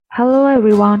Hello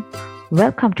everyone,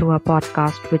 welcome to our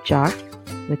podcast Witchaar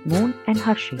with Moon and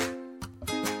Hershey.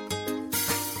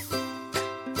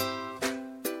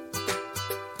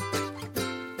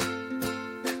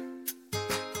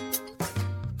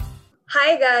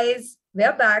 Hi guys,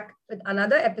 we're back with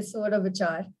another episode of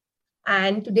Witchaar.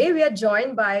 And today we are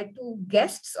joined by two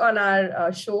guests on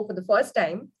our show for the first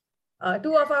time,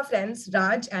 two of our friends,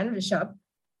 Raj and Rishabh.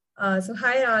 So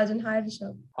hi Raj and hi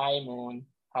Rishabh. Hi Moon.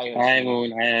 Hi Hi Hershey.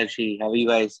 Moon, hi Hershey. How are you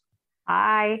guys?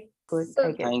 Hi, good, I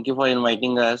So, guess. Thank you for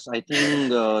inviting us. I think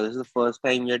this is the first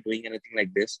time we are doing anything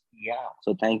like this. Yeah.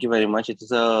 So thank you very much. It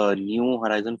is a new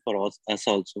horizon for us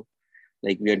also.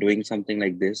 Like we are doing something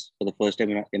like this for the first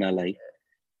time in our life.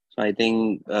 So I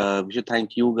think we should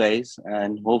thank you guys,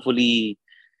 and hopefully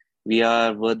we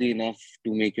are worthy enough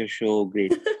to make your show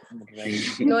great.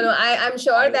 Right. I'm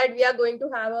sure that we are going to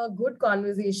have a good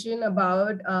conversation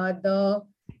about the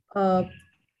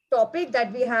topic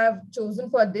that we have chosen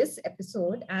for this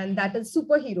episode, and that is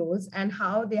superheroes and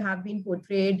how they have been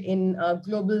portrayed in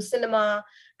global cinema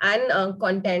and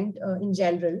content in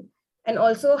general. And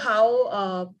also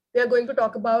how we are going to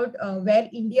talk about where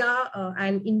India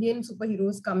and Indian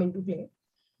superheroes come into play.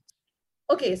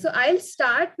 Okay, so I'll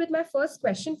start with my first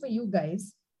question for you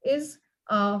guys is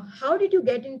how did you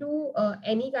get into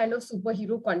any kind of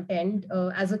superhero content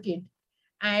as a kid?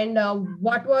 And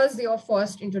what was your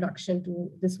first introduction to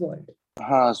this world?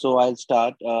 So I'll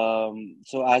start.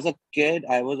 So as a kid,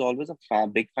 I was always a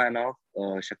big fan of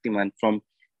Shaktiman from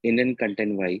Indian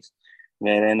content wise,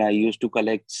 wherein I used to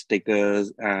collect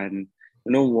stickers and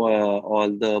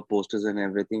all the posters and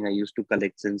everything. I used to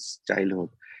collect since childhood.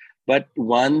 But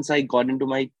once I got into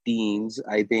my teens,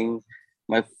 I think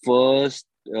my first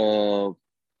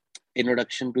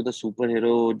introduction to the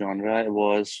superhero genre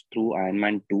was through Iron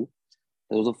Man 2.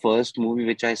 That was the first movie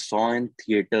which I saw in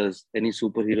theaters, any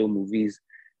superhero movies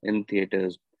in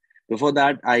theaters. Before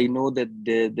that, I know that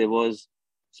there was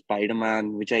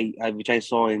Spider-Man, which I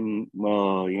saw in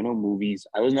movies.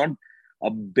 I was not a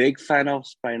big fan of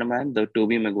Spider-Man, the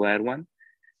Tobey Maguire one,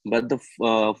 but the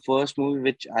first movie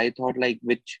which I thought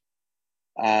which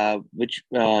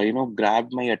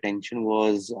grabbed my attention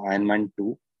was Iron Man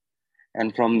 2.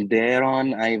 And from there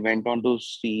on, I went on to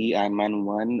see Iron Man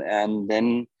 1, and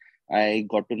then I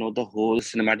got to know the whole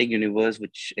cinematic universe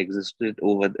which existed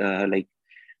over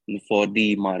for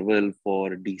the Marvel, for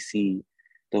DC,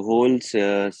 the whole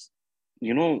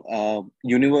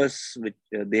universe which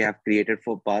they have created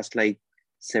for past like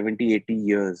 70, 80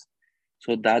 years.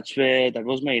 So that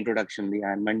was my introduction. The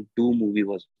Ant Man 2 movie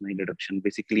was my introduction.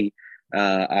 Basically,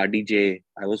 RDJ.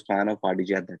 I was fan of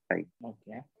RDJ at that time.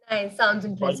 Okay. Nice, sounds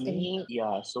For interesting. me,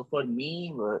 yeah. So for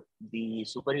me, the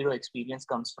superhero experience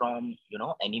comes from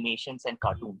animations and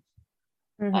cartoons.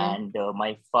 Mhm. And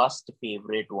my first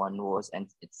favorite one was, and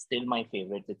it's still my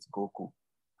favorite. It's Goku,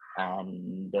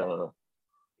 and yeah,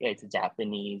 it's a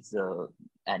Japanese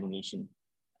animation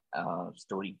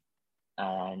story.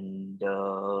 And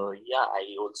yeah,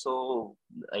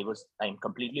 I'm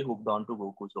completely hooked on to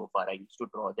Goku so far. I used to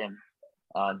draw them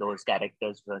those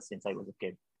characters since I was a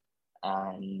kid,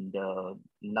 and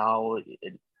now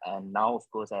of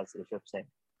course, as Rishabh said,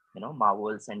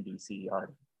 Marvels and DC are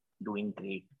doing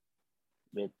great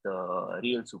with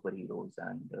real superheroes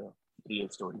and real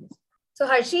stories. So,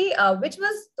 Harshi, which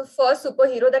was the first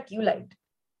superhero that you liked?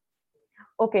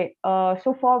 Okay,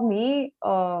 so for me,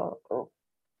 I'll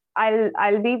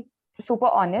be super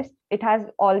honest. It has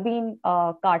all been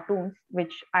cartoons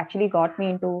which actually got me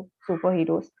into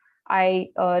superheroes.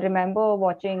 I remember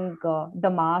watching The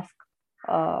Mask,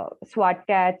 SWAT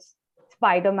Cats,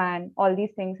 Spider-Man, all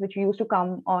these things which used to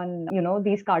come on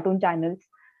these cartoon channels.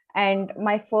 And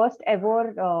my first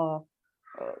ever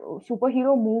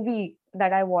superhero movie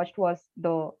that I watched was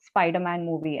the Spider-Man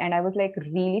movie, and I was like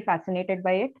really fascinated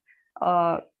by it.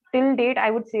 Uh, till date,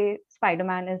 I would say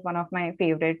Spider-Man is one of my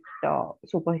favorite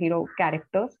superhero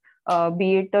characters,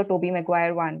 be it the Tobey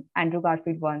Maguire one, Andrew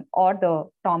Garfield one, or the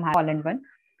Tom Holland one.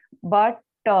 But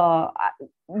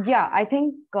yeah, I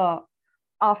think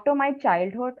after my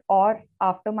childhood or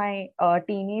after my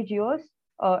teenage years,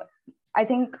 I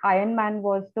think Iron Man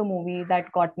was the movie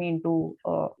that got me into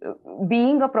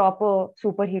being a proper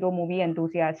superhero movie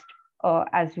enthusiast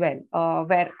as well,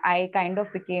 where I kind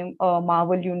of became a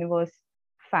Marvel Universe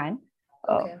fan.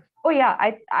 Okay. Oh yeah,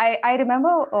 I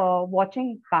remember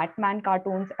watching Batman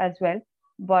cartoons as well,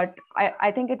 but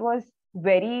I think it was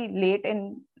very late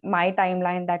in my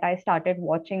timeline that I started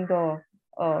watching the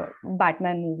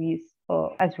Batman movies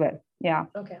as well. Yeah.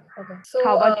 Okay. So,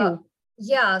 How about you?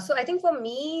 yeah, so I think for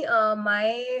me,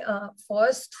 my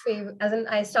first favorite, as in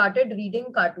I started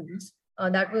reading cartoons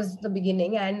That was the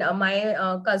beginning. And my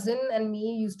cousin and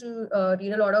me used to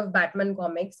read a lot of Batman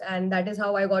comics. And that is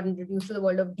how I got introduced to the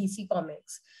world of DC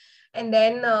comics. And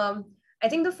then I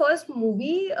think the first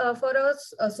movie for a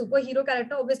superhero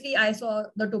character, obviously, I saw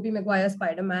the Tobey Maguire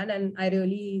Spider-Man, and I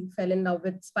really fell in love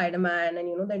with Spider-Man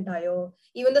and, the entire,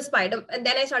 even the Spider, and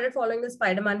then I started following the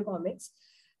Spider-Man comics.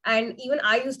 And even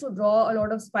I used to draw a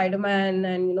lot of Spider-Man,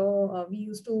 and, we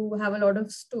used to have a lot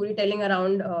of storytelling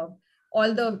around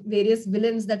all the various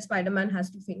villains that Spider-Man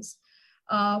has to face.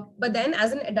 But then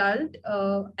as an adult,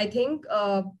 I think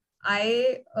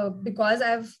because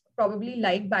I've probably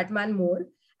liked Batman more,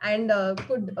 and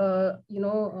and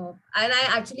I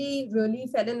actually really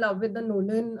fell in love with the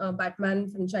Nolan Batman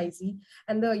franchise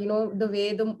and the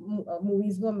way the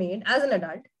movies were made as an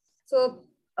adult. So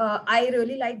I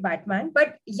really like Batman,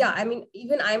 but yeah, I mean,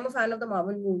 even I'm a fan of the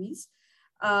Marvel movies,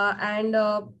 and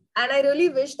I really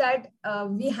wish that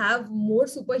we have more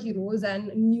superheroes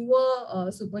and newer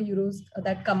superheroes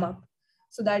that come up,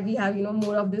 so that we have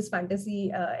more of this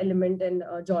fantasy element and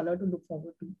genre to look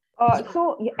forward to.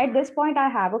 So at this point, I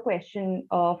have a question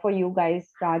for you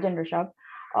guys, Raj and Rishabh.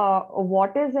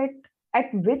 What is it?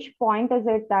 At which point is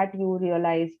it that you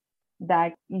realize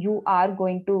that you are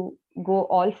going to go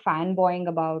all fanboying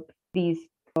about these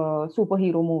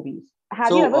superhero movies?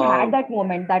 Have you ever had that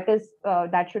moment?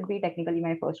 That should be technically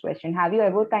my first question. Have you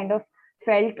ever kind of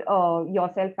felt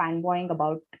yourself fanboying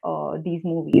about these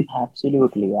movies?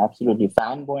 Absolutely.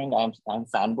 Fanboying. I'm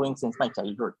fanboying since my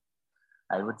childhood.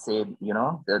 I would say,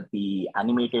 the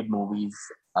animated movies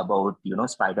about,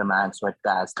 Spider-Man,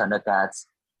 Sweatcats, Thundercats,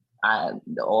 and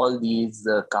all these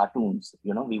cartoons,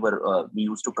 we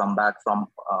used to come back from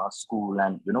school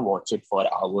and, watch it for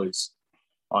hours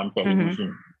on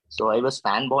television. Mm-hmm. So I was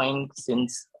fanboying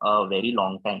since a very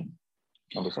long time.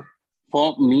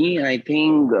 For me, I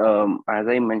think, as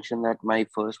I mentioned, that my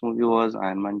first movie was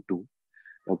Iron Man 2.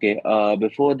 Okay.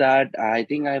 Before that, I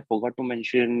think I forgot to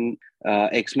mention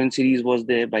X-Men series was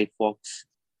there by Fox,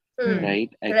 right?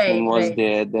 X-Men was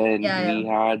there. Then we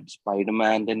had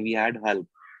Spider-Man. Then we had Hulk.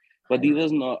 But these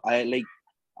was not. I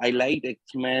liked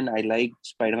X-Men. I liked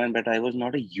Spider-Man, but I was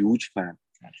not a huge fan.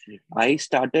 Absolutely. I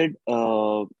started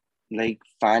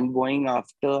fanboying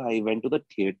after I went to the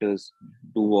theaters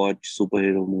to watch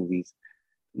superhero movies.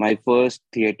 My first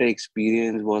theater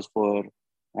experience was for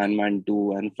Iron Man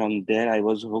 2, and from there I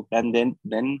was hooked. And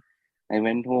then I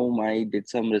went home, I did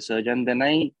some research, and then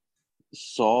I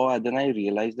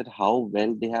realized that how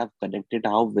well they have connected,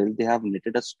 how well they have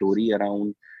knitted a story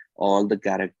around all the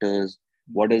characters.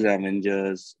 What is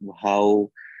Avengers? How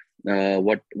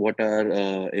what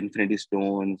are Infinity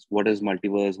Stones? What is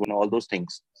multiverse? And all those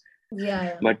things.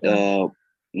 Yeah. But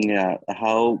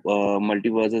how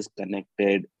multiverse is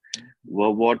connected.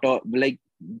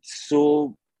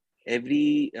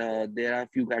 Every there are a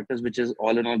few characters which is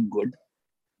all in all good.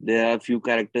 There are a few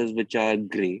characters which are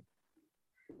gray,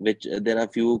 there are a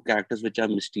few characters which are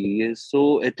mysterious.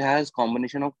 So it has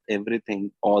combination of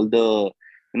everything, all the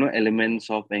elements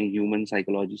of a human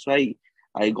psychology. So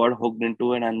I got hooked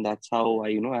into it, and that's how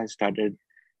I started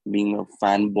being a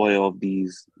fanboy of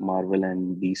these Marvel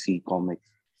and DC comics.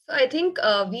 So I think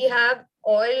we have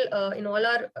all in all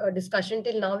our discussion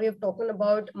till now, we have talked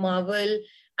about Marvel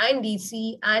and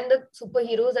DC and the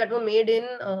superheroes that were made in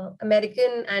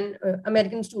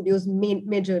American studios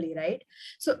majorly, right?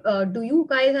 So do you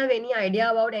guys have any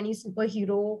idea about any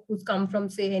superhero who's come from,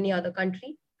 say, any other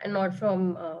country and not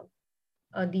from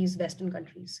these Western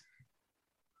countries?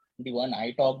 The one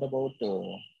I talked about,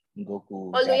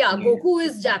 Goku. Although, Goku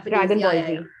is Japanese. Dragon Ball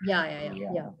Z.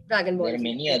 Yeah. Dragon Ball Z. There are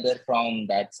many other from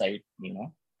that side,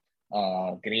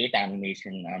 great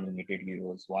animated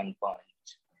heroes. One Punch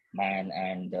Man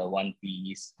and One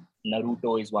Piece.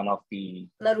 Naruto is one of the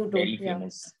very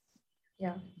famous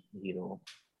hero.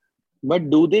 But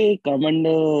do they come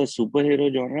under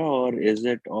superhero genre, or is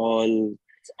it all?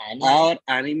 Our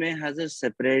anime has a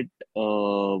separate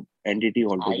entity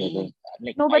altogether.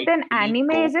 Then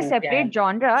anime is a separate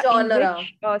genre in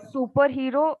which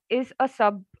superhero is a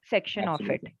subsection of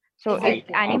it. So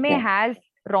anime has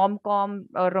rom-com,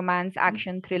 romance,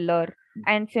 action, thriller,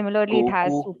 and similarly it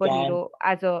has superhero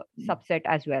as a subset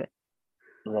as well.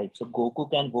 Right. So Goku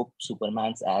can whoop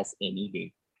Superman's ass any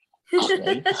day.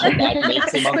 Right? That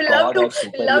makes him a god or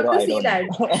superhero. Love to see that.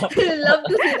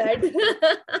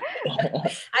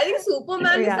 I think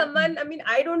Superman is someone, I'm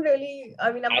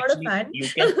not a fan.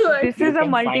 This is a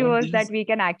multiverse that we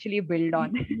can actually build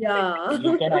on. Yeah.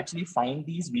 You can actually find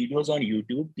these videos on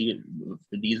YouTube.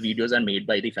 These videos are made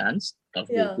by the fans of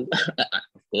Goku.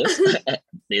 Of course.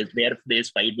 There's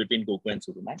fight between Goku and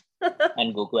Superman.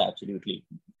 And Goku absolutely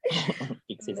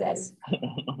kicks his ass.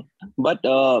 But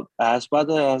as far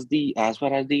as the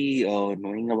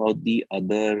knowing about the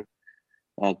other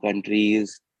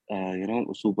countries,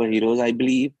 superheroes, I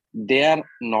believe they are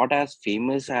not as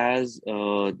famous as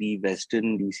the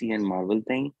Western DC and Marvel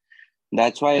thing.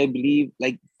 That's why I believe,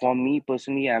 like for me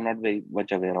personally, I'm not very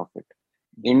much aware of it.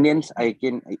 Indians,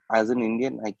 as an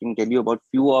Indian, I can tell you about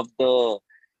few of the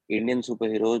Indian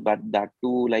superheroes, but that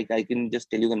too, like I can just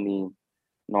tell you the name,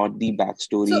 not the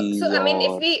backstories I mean,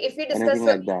 or if we discuss, anything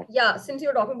like that. yeah, since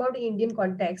you're talking about the Indian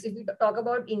context, if we talk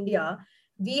about India,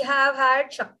 we have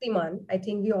had Shaktiman. I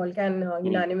think we all can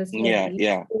unanimously agree,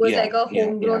 who was like a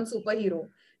homegrown superhero,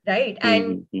 right?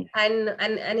 And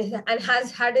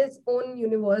has had his own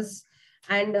universe,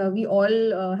 and we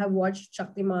all have watched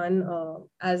Shaktiman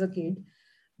as a kid.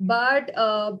 But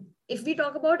if we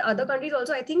talk about other countries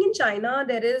also, I think in China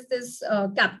there is this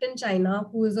Captain China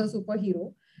who is a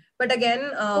superhero. But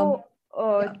again,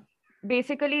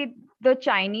 basically the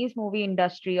Chinese movie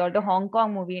industry or the Hong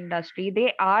Kong movie industry,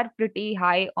 they are pretty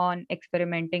high on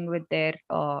experimenting with their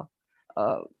plot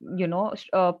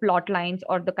lines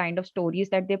or the kind of stories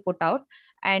that they put out,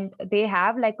 and they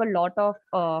have like a lot of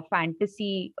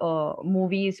fantasy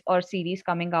movies or series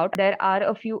coming out. There are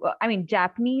a few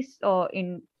Japanese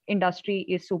in industry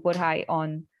is super high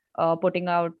on putting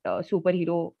out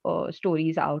superhero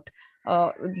stories out.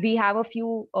 We have a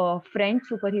few French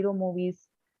superhero movies,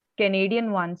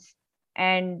 Canadian ones,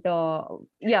 and Can of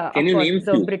you course name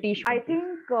the few? British. I think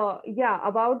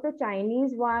about the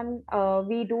Chinese one,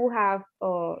 we do have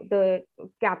the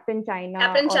Captain China.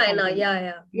 Captain or China, something.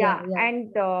 yeah.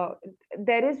 And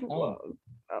there is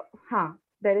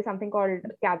there is something called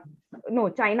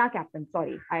China Captain.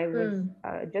 Sorry, I was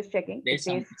just checking. There's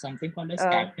something called as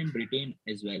Captain Britain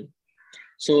as well.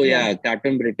 So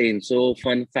Captain Britain. So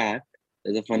fun fact.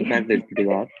 There's a fun fact that we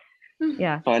got.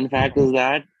 Yeah. Fun fact is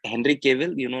that Henry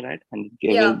Cavill, you know, right? Henry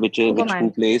Cavill, which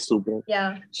who plays Super.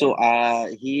 Yeah. So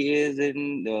he is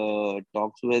in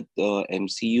talks with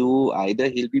MCU. Either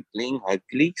he'll be playing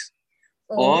Hercules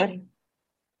or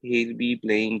he'll be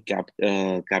playing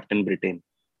Captain Britain.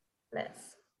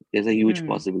 Nice. There's a huge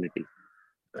possibility.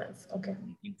 Nice. Okay.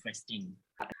 Interesting.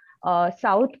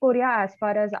 South Korea, as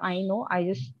far as I know, I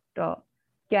just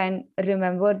can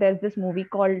remember there's this movie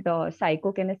called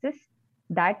Psychokinesis.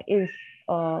 That is,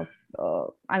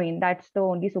 that's the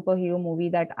only superhero movie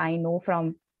that I know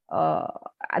from,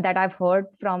 that I've heard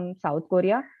from South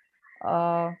Korea.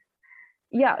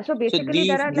 So basically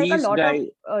there are like a lot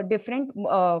of different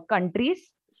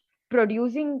countries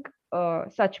producing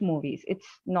such movies. It's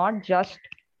not just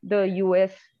the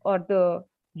US or the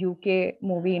UK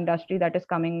movie industry that is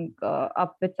coming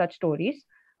up with such stories.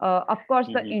 Of course,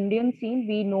 the Indian scene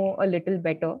we know a little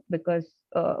better because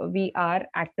we are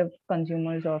active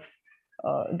consumers of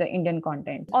the Indian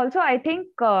content. Also, I think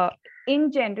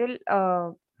in general,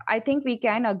 I think we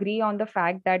can agree on the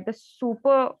fact that the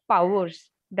superpowers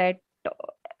that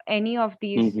any of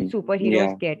these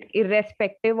superheroes get,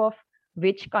 irrespective of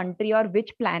which country or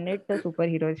which planet the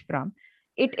superhero is from,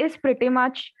 it is pretty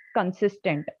much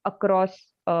consistent across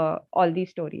all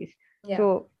these stories.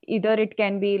 So either it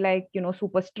can be like,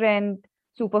 super strength,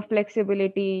 super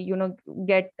flexibility,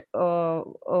 get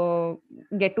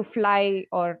to fly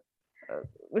or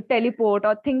teleport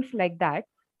or things like that.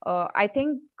 I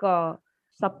think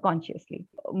subconsciously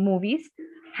movies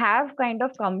have kind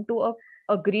of come to a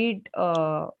agreed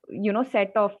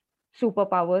set of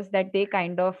superpowers that they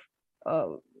kind of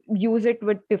use it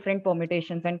with different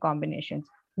permutations and combinations,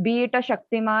 be it a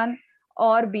Shaktiman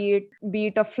or be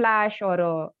it a Flash or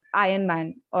a Iron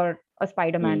Man or a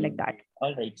Spider-Man, like that.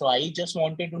 All right. So I just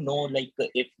wanted to know, like,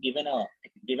 if given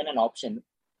an option,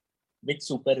 which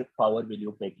superpower will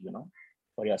you pick,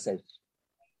 for yourself?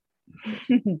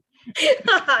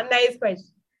 Nice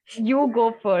question. You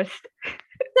go first.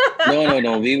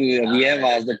 No. We have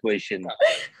asked the question.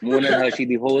 Moon and Hershey,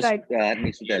 the host,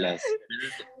 needs to tell us.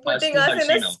 Putting us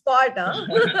in a spot,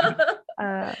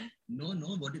 huh? No.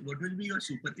 What will be your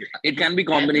superpower? It can be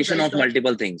combination of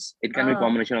multiple things. It can be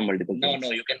combination of multiple things.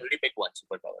 No. You can only pick one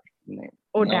superpower.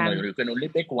 Damn. No. You can only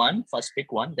pick one. First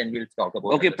pick one, then we'll talk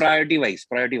about. Okay, priority wise.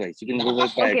 You can go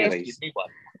with priority wise.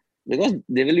 Because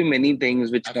there will be many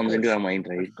things which comes into our mind,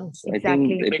 right? Exactly. I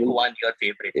think pick one, your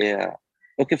favorite. Yeah.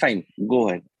 Okay, fine. Go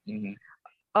ahead.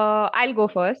 I'll go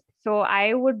first. So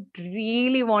I would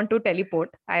really want to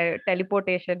teleport.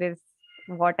 Teleportation is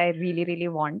what I really, really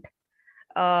want.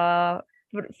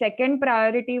 Second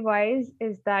priority wise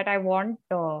is that I want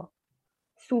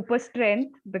super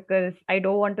strength, because I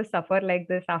don't want to suffer like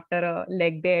this after a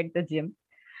leg day at the gym.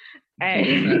 And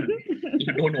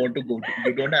you don't have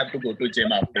to go to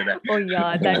gym after that. Oh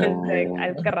yeah, that is like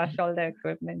I'll crush all the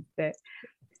equipment there.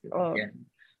 Uh, Yeah.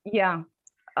 yeah.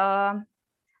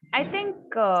 I think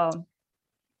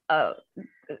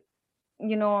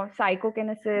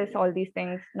psychokinesis, all these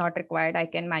things not required. I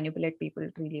can manipulate people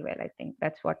really well. I think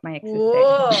that's what my exes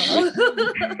Whoa. said.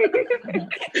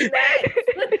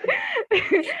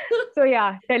 Nice. So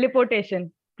yeah,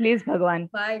 teleportation. Please, Bhagwan,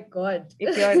 My God.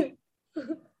 if you're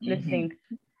listening.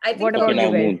 I think What for about Okay, you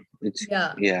now guys? Moon. It's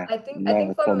yeah. I think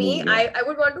now for for me, Moon. Yeah. I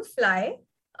would want to fly.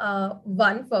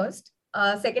 One first.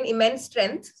 Second, immense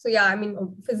strength. So yeah, I mean,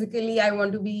 physically, I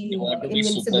want to be You want to be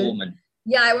invincible. Superwoman.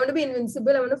 Yeah, I want to be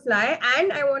invincible. I want to fly,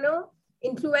 and I want to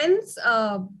influence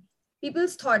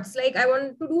people's thoughts. Like I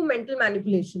want to do mental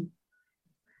manipulation.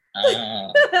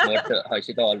 What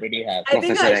Harshita already have. I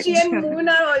think Professor Hershey X. and Moon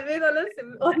are always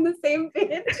on the same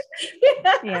page.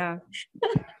 Yeah.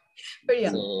 But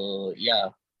yeah. So yeah,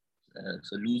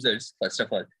 so losers. First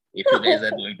of all, if you guys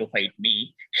are going to fight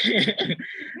me,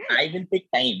 I will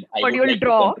take time. I But would you'll like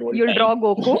draw. to control You'll time. draw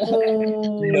Goku.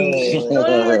 Oh. No.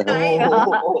 No, time.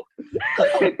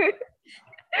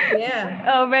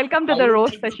 Yeah. Welcome to I the would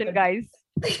roast like to session, con- guys.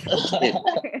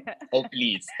 Oh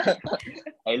please,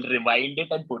 I'll rewind it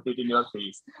and put it in your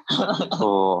face.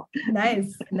 Oh,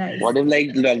 Nice. what if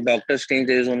like Doctor Strange?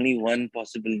 There is only one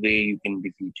possible way you can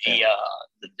defeat him.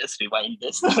 Yeah, just rewind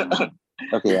this.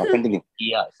 Okay, yeah, continue.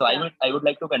 Yeah, so Yeah. I would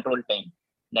like to control time.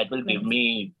 That will give Nice.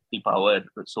 me the power,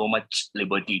 so much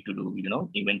liberty to do,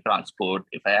 even transport.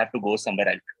 If I have to go somewhere,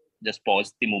 I'll just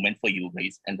pause the moment for you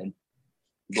guys and then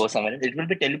go somewhere. It will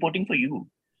be teleporting for you.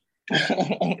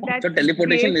 That's So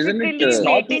teleportation, isn't it? basically It's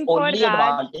not the waiting for only Raj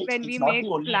advantage. when It's we not make the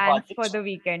only plans advantage. for the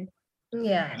weekend.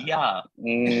 Yeah. Yeah.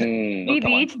 Mm. We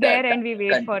come on. reach there and we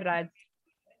wait for Raj.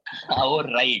 Oh,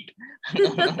 right.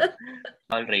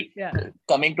 All right. Yeah.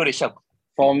 Coming to Rishabh.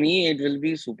 For me, it will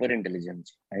be super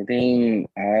intelligence. I think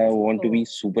I want to be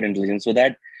super intelligent so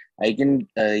that I can,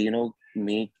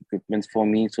 make equipments for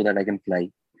me so that I can fly.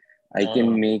 I Oh.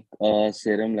 can make a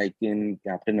serum like in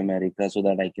Captain America so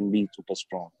that I can be super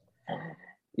strong.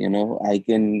 I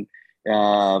can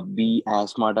be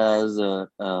as smart as,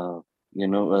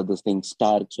 this thing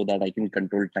Stark so that I can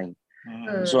control time.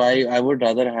 So I would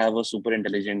rather have a super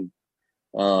intelligent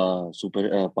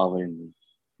super power in me.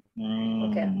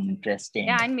 Okay. Interesting.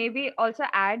 Yeah, and maybe also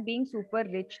add being super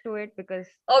rich to it because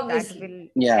Obviously. that will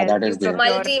Yeah, help that you is there.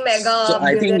 procure. Multi-mega So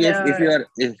I think if billionaire.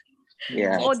 you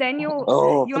are Oh, then if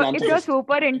you're philanthropist.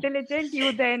 super intelligent,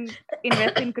 you then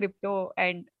invest in crypto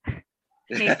and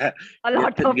make a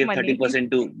lot give, of give money.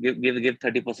 30% to give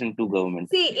 30% to government.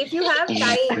 See, if you have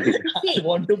time, I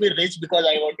want to be rich because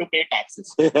I want to pay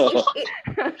taxes.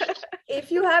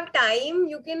 if you have time,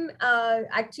 you can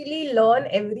actually learn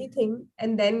everything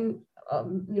and then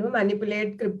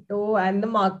manipulate crypto and the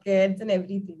markets and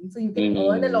everything. So you can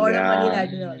earn a lot of money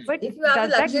that way also. But If you have does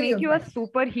the that luxury make of you a that.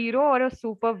 superhero or a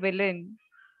super villain?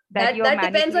 That you're That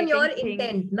depends on your manipulating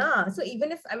things? intent, nah. So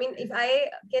even if I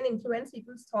can influence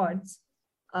people's thoughts,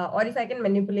 or if I can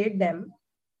manipulate them,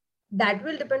 that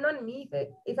will depend on me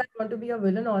if I want to be a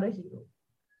villain or a hero.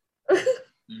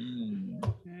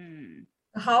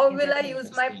 How will I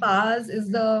use my powers is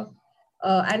the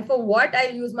and for what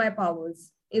I'll use my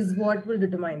powers is what will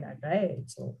determine that, right?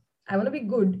 So I want to be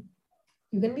good.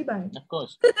 You can be bad. Of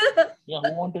course. Yeah,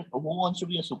 who wants to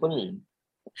be a supervillain?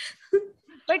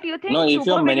 But you think No, if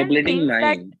you're manipulating that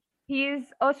mind, he is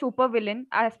a super villain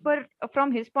as per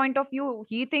from his point of view,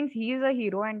 he thinks he is a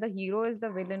hero and the hero is the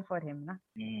villain for him, na?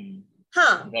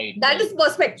 Right. That is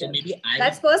perspective. So maybe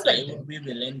That's I perspective. would be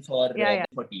villain for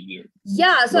for TVL.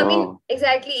 Yeah, so No.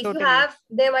 exactly. If Totally. you have,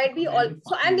 there might be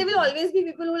and there will always be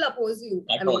people who will oppose you.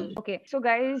 Okay, so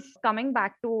guys, coming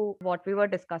back to what we were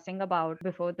discussing about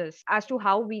before this, as to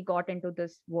how we got into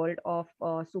this world of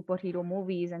superhero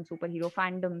movies and superhero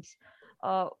fandoms,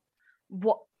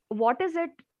 what is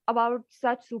it about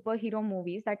such superhero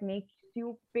movies that makes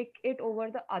you pick it over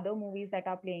the other movies that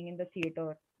are playing in the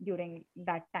theater during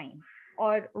that time?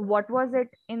 Or what was it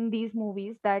in these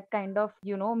movies that kind of,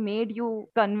 made you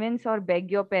convince or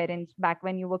beg your parents back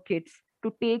when you were kids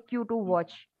to take you to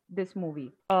watch this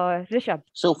movie? Rishabh.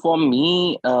 So for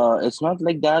me, it's not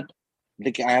like that.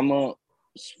 Like I am a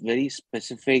very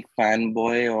specific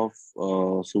fanboy of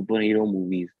superhero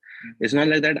movies. It's not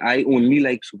like that. I only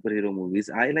like superhero movies.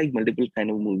 I like multiple kind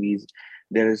of movies.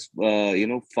 There is,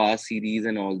 Fast series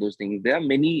and all those things. There are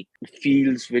many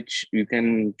fields which you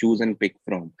can choose and pick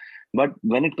from. But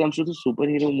when it comes to the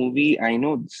superhero movie, I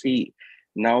know. See,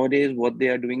 nowadays what they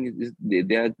are doing is they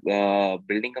are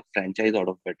building a franchise out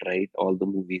of it, right? All the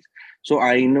movies. So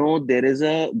I know there is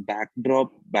a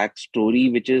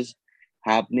backstory which is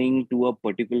happening to a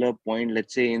particular point.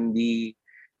 Let's say in the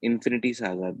Infinity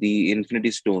Saga, the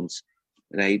Infinity Stones.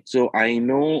 right? So I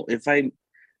know if I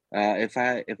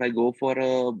go for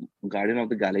a Guardian of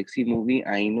the Galaxy movie,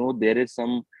 I know there is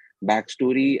some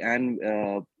backstory, and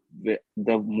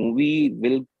the movie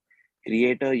will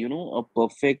create a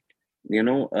perfect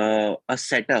a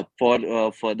setup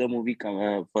for further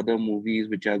movies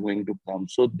which are going to come.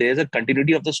 So there's a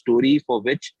continuity of the story for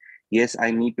which, yes,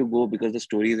 I need to go because the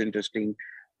story is interesting.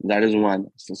 That is one.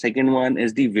 So second one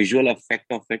is the visual effect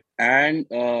of it, and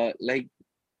like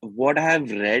what I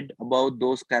have read about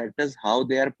those characters, how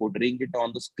they are portraying it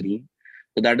on the screen.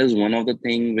 So that is one of the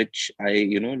thing which I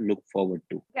look forward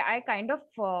to. Yeah, I kind of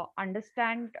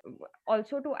understand.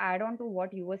 Also, to add on to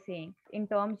what you were saying, in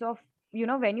terms of,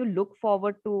 when you look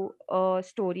forward to a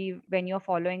story, when you're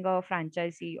following a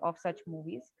franchisee of such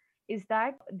movies, is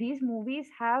that these movies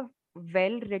have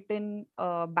well written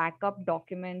backup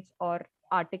documents or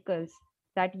articles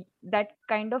that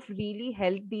kind of really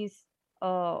help these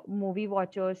movie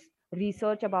watchers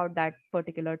research about that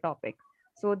particular topic.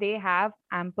 So they have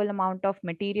ample amount of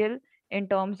material in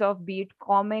terms of, be it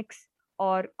comics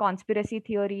or conspiracy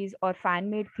theories or fan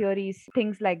made theories,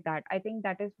 things like that. I think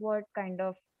that is what kind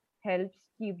of helps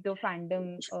keep the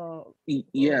fandom,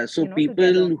 Yeah, so together.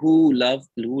 people who love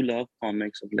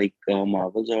comics of like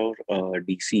Marvels or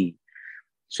DC,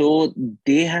 so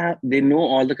they know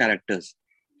all the characters.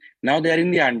 Now they are in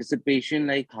the anticipation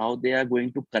like how they are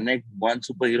going to connect one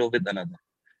superhero with another,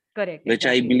 Correct, which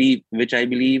I exactly. believe which I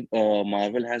believe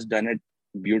Marvel has done it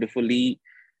beautifully.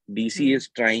 DC Hmm. is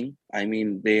trying. I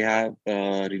mean, they have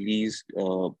released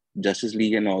Justice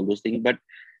League and all those things, but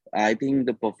I think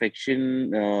the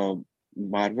perfection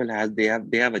Marvel has, they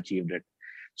have achieved it.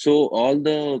 So all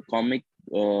the comic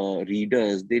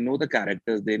readers, they know the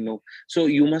characters, they know. So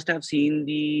you must have seen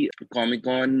the Comic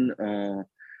Con.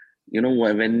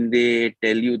 When they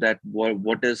tell you that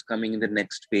what is coming in the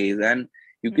next phase, and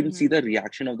you can see Hmm. the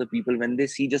reaction of the people when they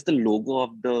see just the logo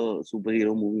of the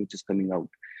superhero movie which is coming out.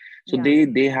 So Yeah.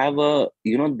 they have a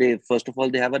they first of all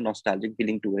they have a nostalgic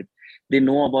feeling to it. They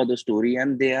know about the story,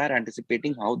 and they are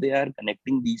anticipating how they are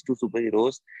connecting these two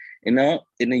superheroes in a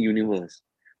universe.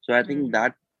 So I think Hmm.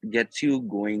 that gets you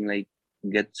going, like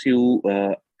gets you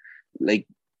like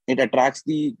it attracts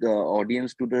the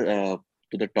audience to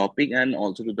the topic and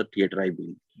also to the theater, I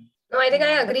believe. No, I think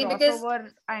I Yeah, the agree because,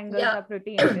 crossover angles yeah, are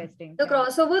pretty the interesting. Yeah.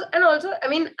 crossovers, and also, I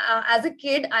mean, as a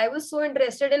kid, I was so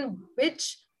interested in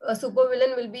which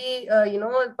supervillain will be,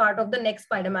 part of the next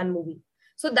Spider-Man movie.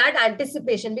 So that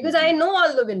anticipation, because I know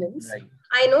all the villains, Right.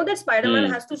 I know that Spider-Man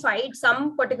Hmm. has to fight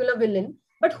some particular villain,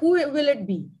 but who will it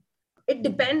be? It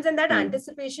depends, and that Hmm.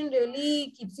 anticipation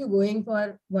really keeps you going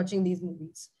for watching these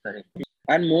movies. Correct.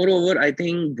 And moreover, I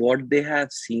think what they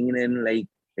have seen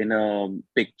in a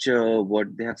picture,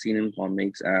 what they have seen in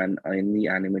comics and in the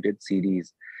animated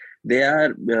series, they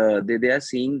are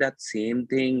seeing that same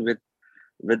thing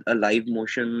with a live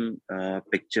motion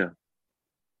picture,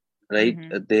 right?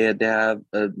 Hmm. They have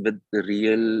with the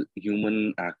real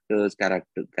human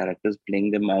characters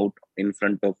playing them out in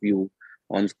front of you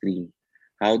on screen.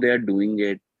 How they are doing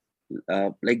it,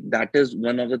 like that is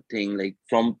one of the thing, like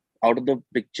from out of the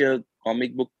picture,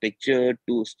 comic book picture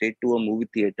to straight to a movie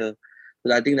theater.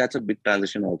 So I think that's a big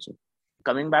transition also.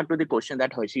 Coming back to the question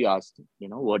that Hershey asked,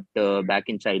 what back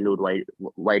in childhood,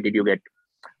 why did you get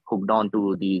hooked on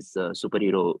to these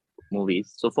superhero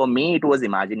movies? So for me, it was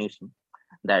imagination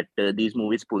that these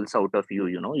movies pulls out of you.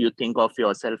 You think of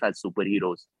yourself as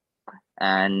superheroes,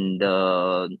 and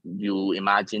you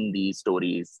imagine these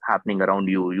stories happening around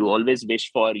you. You always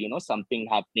wish for something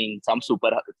happening,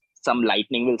 some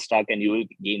lightning will strike and you will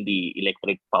gain the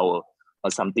electric power or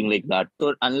something like that.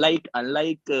 So unlike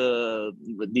the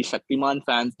Shaktiman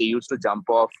fans, they used to jump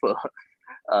off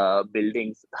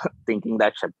buildings thinking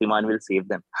that Shaktiman will save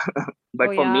them. Oh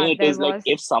But for yeah, me, it there is like was.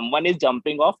 if someone is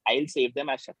jumping off, I'll save them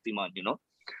as Shaktiman.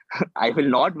 I will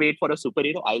not wait for a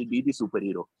superhero, I'll be the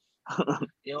superhero.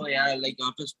 Yeah, like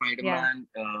after Yeah. Spider-Man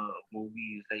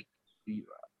movies,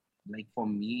 like for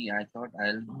me, I thought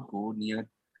I'll go near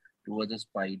towards a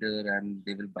spider and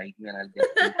they will bite me and I'll get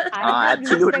bit. I have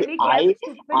Absolutely. literally kept I,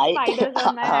 stupid I, spiders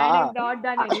on my hand and not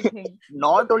done anything.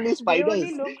 not only They only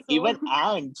spiders, look even so.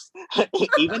 ants,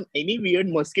 even any weird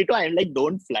mosquito. I'm like,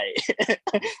 don't fly.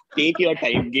 Take your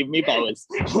time. Give me powers.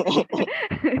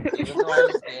 Even though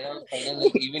I'm scared of spiders,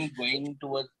 like even going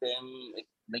towards them,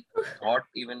 like thought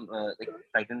even like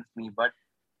frightens me. But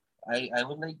I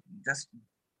was like just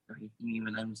hit me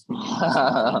when I'm seeing so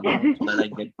that I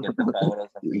get the power or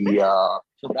something. Yeah,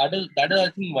 So that is I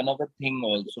think one of the thing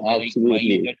also like why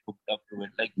you absolutely. get hooked up to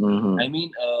it. Like Hmm. I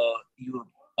mean, you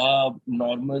a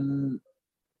normal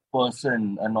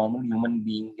person, a normal human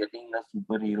being getting a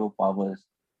superhero powers.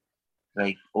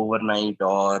 like overnight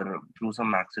or through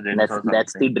some accidents or something.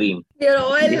 That's the dream. We're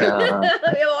all Yeah.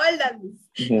 we've all done this.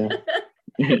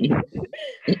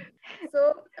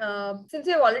 So, since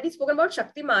you've already spoken about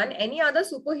Shaktiman, any other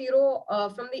superhero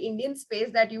from the Indian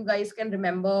space that you guys can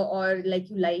remember or like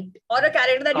you liked, or a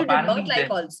character that you did not like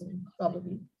also,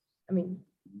 probably? I mean,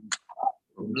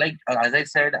 like as I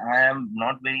said, I am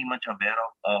not very much aware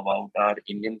of about our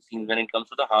Indian scene when it comes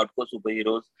to the hardcore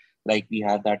superheroes. Like we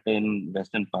have that in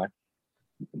Western part,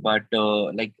 but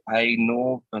like I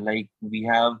know, like we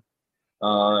have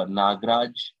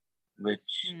Nagraj,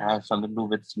 which has something to do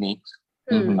with snakes.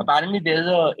 Apparently, there's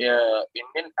a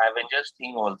Indian Avengers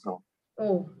thing also.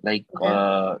 oh, Like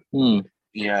okay.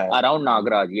 yeah, Around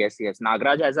Nagraj, yes.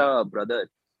 Nagraj has a brother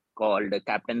called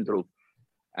Captain Dhruv,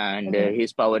 and Okay.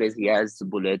 his power is he has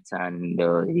bullets and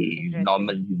Interesting.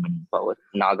 normal human power.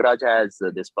 Nagraj has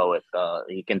this power.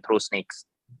 He can throw snakes,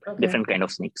 Okay. different kind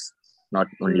of snakes, not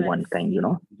only one Nice. kind. Yeah.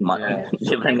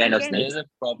 Different Like kind he of can- snakes. there's a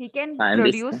problem. He can And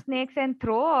this, produce snakes and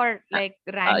throw, or like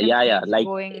random yeah, snakes like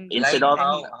going. instead Like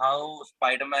of how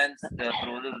Spider-Man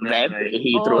throws his web, right?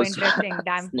 he Oh, throws interesting.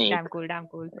 Damn snake. cool.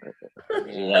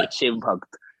 Yeah. Like Shiv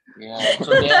Bhakt. Yeah,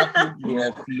 so there are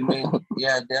few female.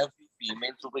 Yeah, there are few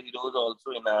female superheroes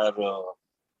also in our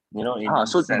Indian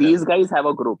So setup. these guys have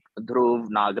a group, Dhruv,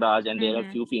 Nagraj, and there are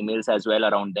Mhm. few females as well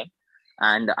around them.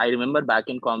 And I remember back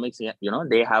in comics,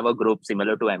 they have a group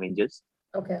similar to Avengers,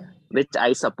 Okay. which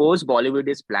I suppose Bollywood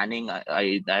is planning.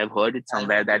 I have heard it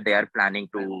somewhere that they are planning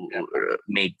to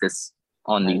make this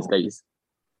on these guys.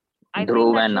 I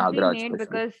Dhruv think that and should be Nagraj made especially.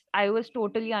 because I was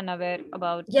totally unaware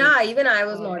about Yeah, this, even I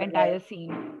was not entire aware.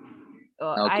 scene.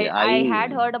 Okay, I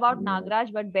had heard about yeah.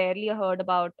 Nagraj, but barely heard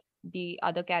about the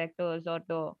other characters or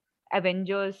the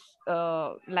Avengers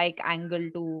like angle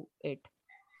to it.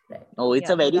 Oh, it's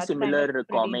Yeah, a so very that's kind of similar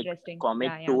pretty comic interesting.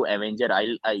 comic Yeah. to Avenger.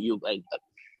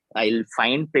 I'll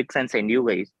find pics and send you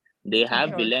guys. They have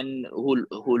Sure. villain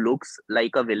who looks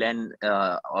like a villain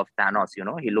of Thanos.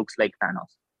 He looks like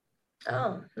Thanos.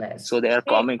 Oh, nice. So there are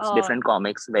Hey, different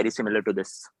comics, very similar to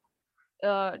this.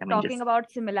 Avengers. Talking about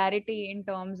similarity in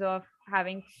terms of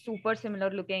having super similar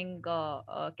looking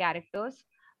characters,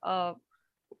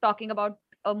 talking about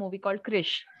a movie called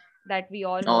Krish that we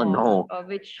all know Oh no!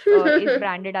 which is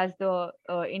branded as the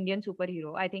Indian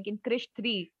superhero. I think in Krish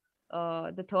 3,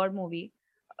 the third movie,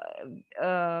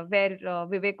 where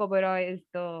Vivek Oberoi is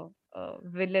the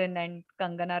villain and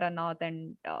Kangana Ranaut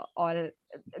and all,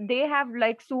 they have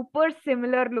like super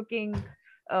similar looking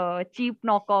cheap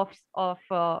knockoffs of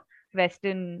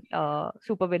Western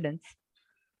supervillains,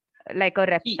 like a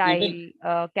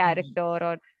reptile character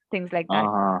or things like that.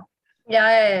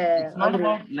 Yeah. It's not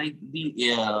about like the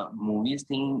movies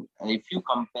thing. If you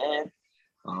compare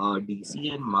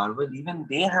DC and Marvel, even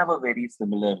they have a very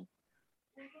similar,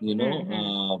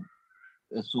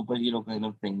 superhero kind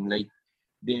of thing. Like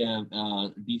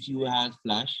DCU has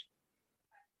Flash,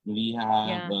 we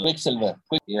have Quicksilver.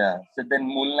 Yeah. So then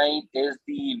Moon Knight is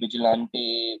the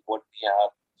vigilante. What we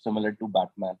have similar to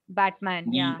Batman.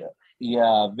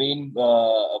 Wayne,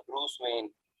 Bruce Wayne,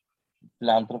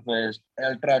 philanthropist,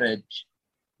 ultra rich.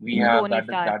 We have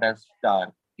that as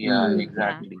Star. Yeah,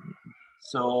 exactly.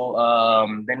 So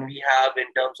then we have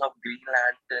in terms of Green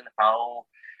Lantern, how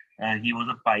he was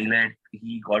a pilot,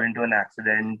 he got into an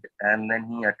accident, and then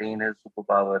he attained his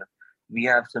superpower. We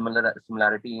have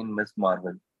similarity in Miss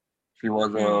Marvel. She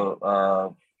was a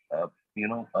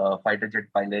fighter jet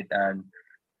pilot, and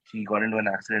she got into an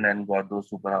accident and got those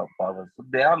superpowers. So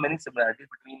there are many similarities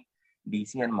between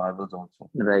DC and Marvels also.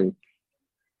 Right.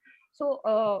 So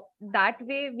that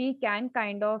way we can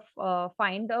kind of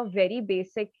find a very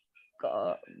basic,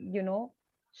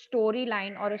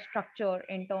 storyline or a structure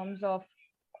in terms of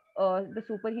the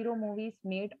superhero movies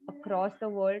made across the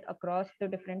world, across the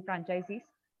different franchises.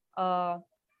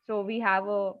 So we have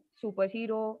a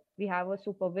superhero, we have a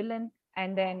supervillain,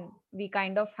 and then we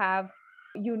kind of have,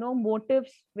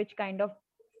 motives which kind of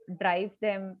drive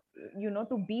them,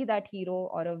 to be that hero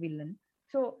or a villain.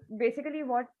 So basically,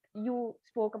 what you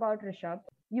spoke about, Rishabh,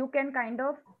 you can kind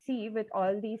of see with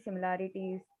all these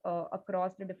similarities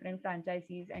across the different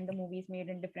franchises and the movies made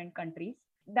in different countries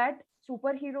that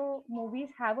superhero movies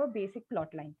have a basic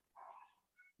plot line,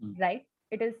 right?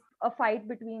 It is a fight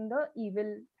between the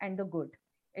evil and the good.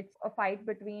 It's a fight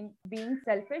between being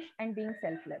selfish and being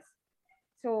selfless.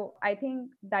 So I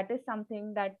think that is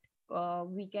something that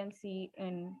we can see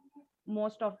in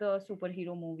most of the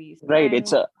superhero movies. Right. And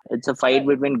It's a fight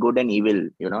between good and evil.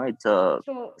 It's a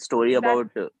so story that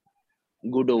about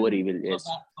Good over Mhm. evil, yes.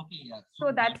 Okay, yeah.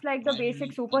 So that's like the I basic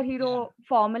believe, superhero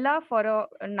formula for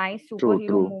a nice True, superhero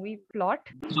true. movie plot.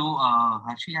 So,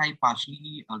 Harshi, I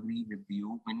partially agree with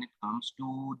you when it comes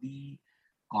to the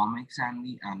comics and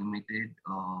the animated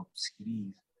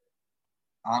series.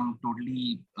 I'm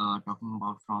totally talking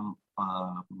about from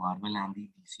Marvel and the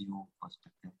DCU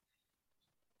perspective.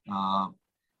 Uh,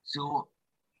 so,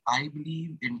 I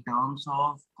believe in terms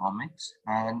of comics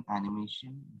and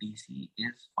animation, DC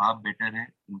is far better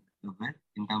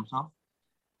in terms of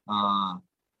uh,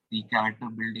 the character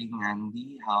building and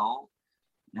the how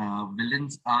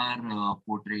villains are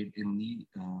portrayed in the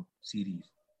series.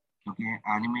 Okay,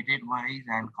 animated wise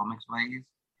and comics wise,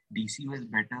 DC was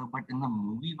better, but in the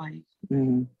movie wise,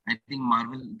 Mhm. I think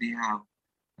Marvel they have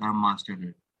mastered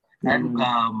it. And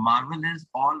Marvel is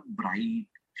all bright,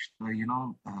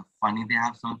 funny. They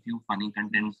have some few funny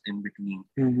contents in between,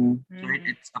 Mhm. so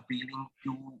it's appealing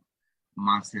to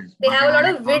masses. They But have a then lot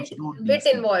when it of comes wit to wit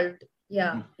DC, involved.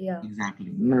 Yeah, yeah.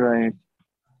 exactly. Right.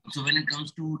 So when it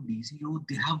comes to DCU,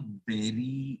 they have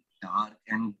very dark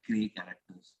and grey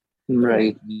characters.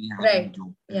 Right. We have in Right.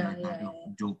 Joker, Yeah, that yeah, of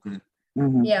yeah. Joker,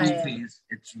 Mhm. Yeah, yeah. Two-Face.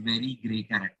 It's very grey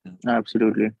character,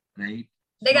 Absolutely. right?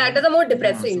 The characters are more Yeah, so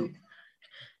depressing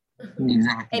any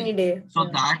exactly. day. So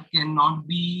Yeah. that cannot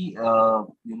be,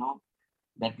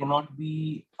 that cannot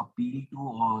be appealed to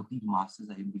the masses,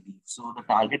 I believe. So the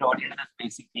target audience is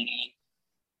basically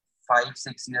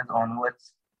 5-6 years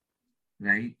onwards,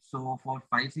 right? So for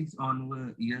 5-6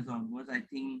 years onwards, I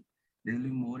think they will be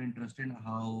more interested in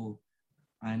how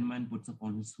Iron Man puts up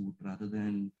on his suit rather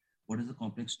than what is the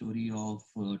complex story of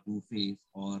Two-Face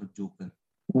or Joker.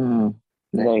 Mhm.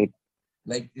 Right.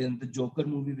 Like in the Joker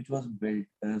movie, which was built,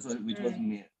 which was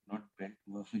made, not built,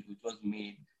 which was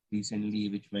made recently,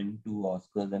 which went to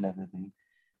Oscars and everything.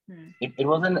 It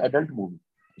was an adult movie.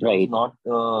 It was Right. not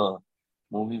a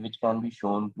movie which can be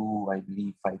shown to, I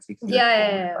believe, 5-6 years Yeah, old,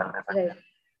 yeah, yeah. unless Right.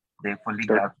 they fully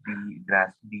Sure.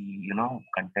 grasp the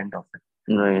content of it,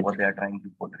 Right. what they are trying to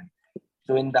portray.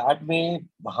 So in that way,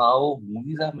 how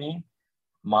movies are made,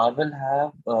 Marvel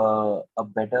have a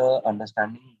better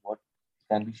understanding what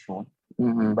can be shown.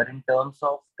 Mhm. But in terms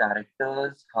of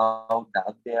characters, how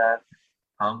dark they are,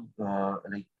 how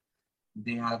like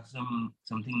they have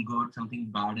something good, something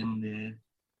bad in there.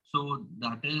 So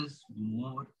that is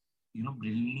more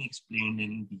brilliantly explained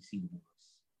in DC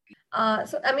universe.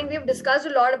 So, I mean, we've discussed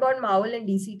a lot about Marvel and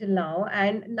DC till now.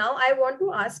 And now I want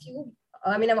to ask you,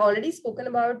 I mean, I've already spoken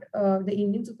about the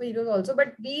Indian superheroes also,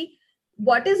 but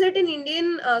what is it in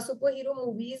Indian superhero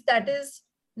movies that is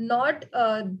not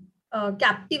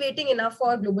captivating enough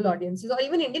for global audiences or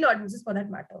even Indian audiences for that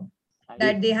matter?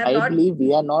 That they have I not, believe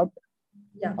we are not.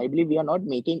 yeah, I believe we are not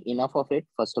making enough of it.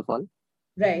 First of all,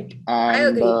 right. I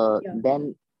and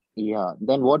agree. Yeah.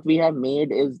 then what we have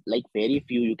made is like very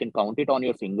few. You can count it on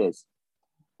your fingers,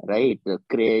 right?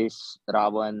 Krish,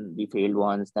 Ravan, the failed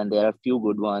ones. Then there are few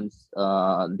good ones.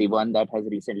 The one that has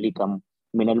recently come,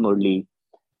 Minnal Murali,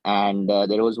 and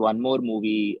there was one more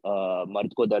movie,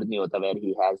 Mard ko dard nahi hota, where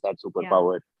he has that Yeah.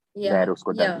 superpower, where Yeah.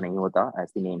 usko dard Yeah. nahi hota,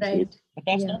 as the name says. Right. But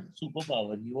that's Yeah. not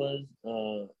superpower. He was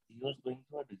going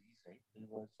through a disease, right? He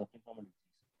was suffering from a disease.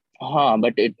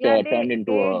 But it Yeah, turned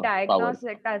into they a power. diagnose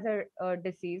it as a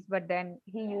disease, but then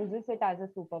he uses it as a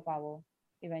superpower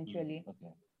eventually.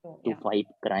 Okay. So To yeah. fight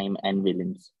crime and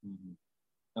villains.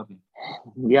 Okay.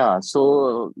 Yeah,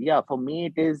 so yeah, for me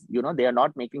it is, they are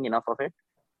not making enough of it,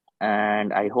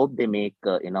 and I hope they make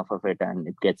enough of it and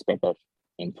it gets better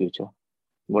in future.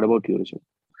 What about you, Rishabh?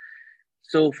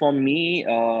 So for me,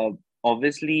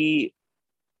 obviously,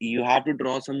 you have to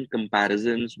draw some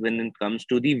comparisons when it comes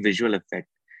to the visual effect.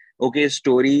 Okay,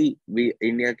 story, we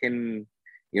India can,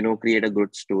 create a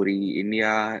good story.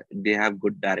 India, they have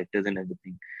good directors and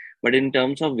everything. But in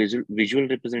terms of visual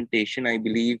representation, I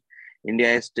believe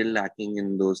India is still lacking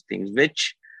in those things,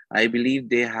 which I believe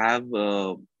they have,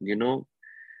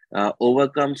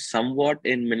 overcome somewhat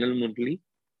in Minnal Murali,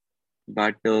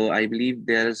 but I believe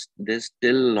there's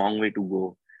still a long way to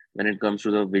go when it comes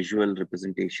to the visual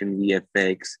representation,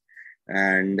 VFX,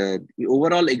 and the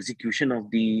overall execution of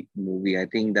the movie. I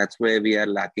think that's where we are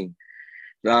lacking.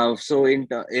 So like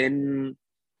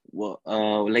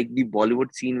the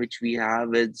Bollywood scene which we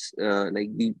have is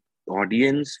like the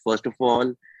audience. First of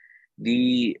all,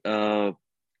 the I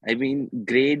mean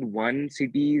grade one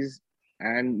cities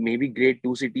and maybe grade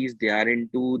two cities, they are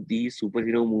into these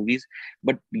superhero movies,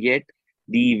 but yet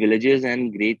the villages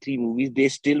and grade three movies, they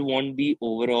still want the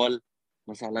overall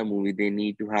masala movie. They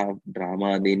need to have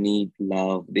drama, they need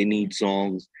love, they need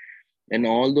songs, and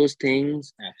all those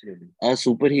things. Absolutely. A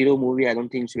superhero movie, I don't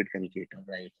think so it can cater.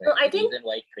 Right. No, I The think reason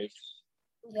why Krish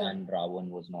and Ravan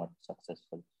was not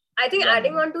successful. I think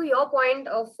adding on to your point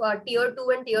of tier 2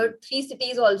 and tier 3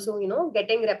 cities also,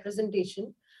 getting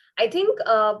representation. I think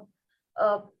a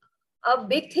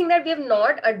big thing that we have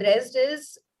not addressed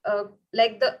is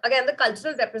the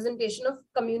cultural representation of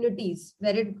communities,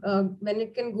 where when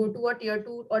it can go to a tier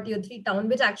 2 or tier 3 town,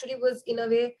 which actually was in a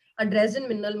way addressed in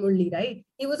Minnal Murali, right?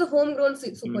 He was a homegrown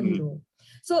superhero.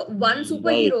 So one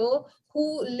superhero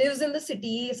who lives in the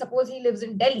city, suppose he lives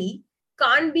in Delhi,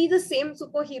 can't be the same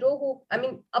superhero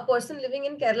a person living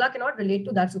in Kerala cannot relate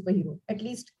to that superhero. At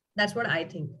least that's what I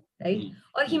think, right?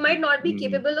 Or he might not be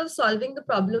capable of solving the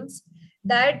problems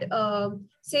that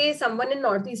say someone in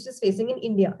Northeast is facing in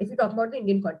India, if you talk about the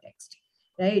Indian context,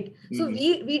 right? So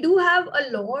we do have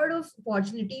a lot of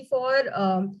opportunity for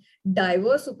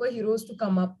diverse superheroes to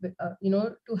come up with,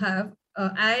 to have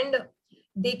and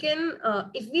they can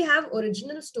if we have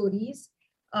original stories,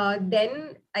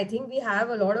 then I think we have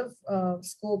a lot of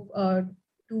scope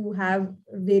to have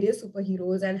various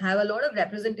superheroes and have a lot of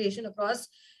representation across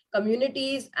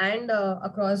communities and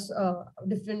across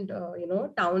different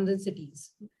towns and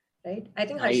cities, right? I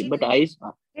think Hershey. But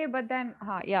then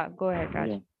go ahead,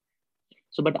 Raj.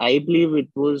 So, but I believe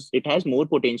it has more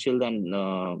potential than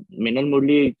Minnal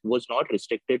Murali was not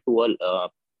restricted to a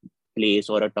place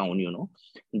or a town.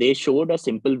 They showed a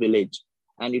simple village,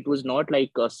 and it was not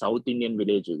like a South Indian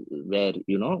village where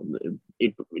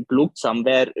it looked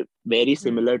somewhere very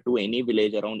similar to any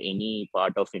village around any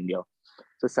part of India.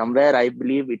 So somewhere I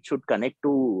believe it should connect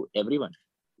to everyone.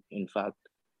 In fact,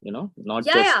 not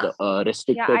just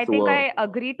restricted to. I think I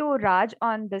agree to Raj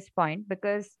on this point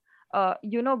because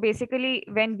basically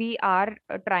when we are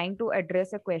trying to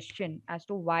address a question as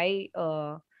to why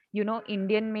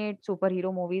Indian made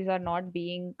superhero movies are not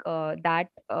being that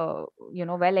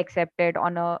well accepted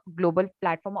on a global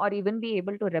platform or even be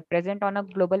able to represent on a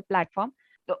global platform.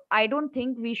 So I don't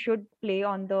think we should play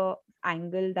on the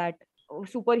angle that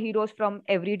superheroes from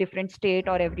every different state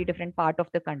or every different part of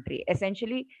the country.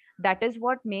 Essentially, that is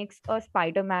what makes a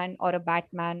Spider-Man or a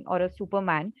Batman or a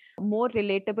Superman more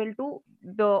relatable to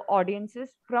the audiences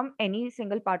from any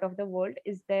single part of the world,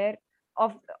 is there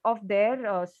of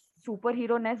their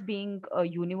superhero-ness being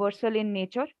universal in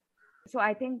nature. So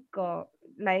I think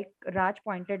like Raj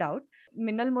pointed out,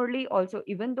 Minnal Murali also,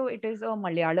 even though it is a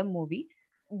Malayalam movie,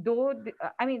 though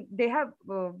they have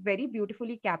very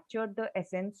beautifully captured the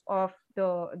essence of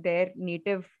their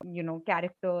native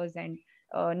characters and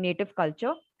native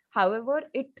culture. However,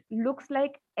 it looks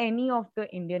like any of the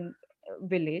Indian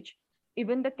village.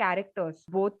 Even the characters,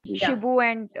 both Shibu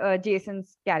and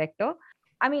Jason's character,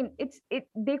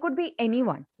 they could be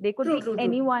anyone. They could be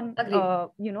anyone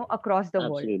across the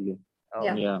Absolutely.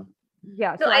 world.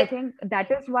 So I think that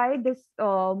is why this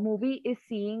movie is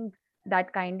seeing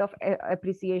that kind of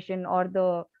appreciation or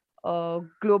the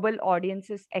global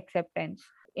audience's acceptance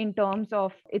in terms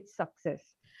of its success.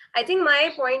 I think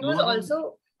my point was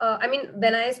also,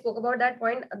 when I spoke about that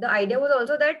point, the idea was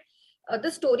also that the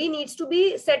story needs to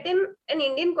be set in an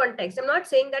Indian context. I'm not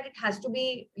saying that it has to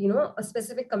be, a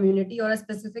specific community or a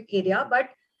specific area, but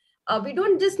we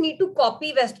don't just need to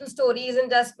copy Western stories and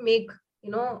just make,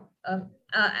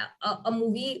 a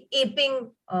movie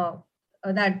aping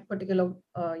that particular,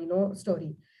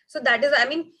 story. So that is,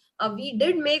 we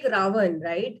did make Ravan,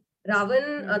 right?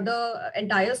 Ravan, the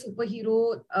entire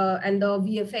superhero and the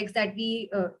VFX that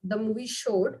the movie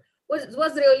showed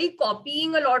was really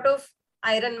copying a lot of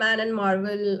Iron Man and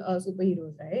Marvel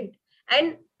superheroes, right?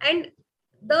 And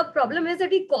the problem is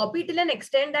that we copy till an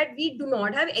extent that we do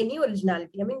not have any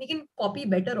originality. We can copy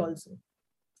better also,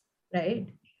 right?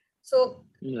 So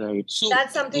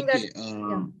that's something that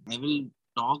I will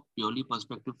talk purely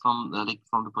perspective from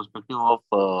the perspective of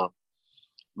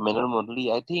Minnal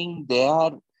Murali. I think they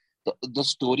are the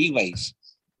story wise,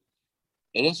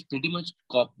 it is pretty much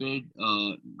copied.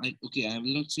 I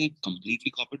will not say completely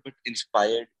copied, but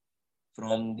inspired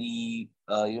from the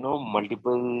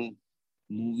multiple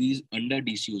movies under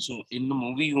DCU. So in the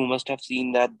movie, you must have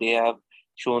seen that they have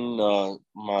shown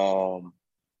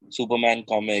Superman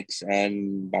comics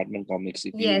and Batman comics.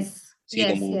 If you see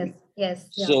the movie, yes.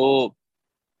 So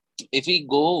if we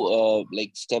go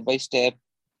step by step,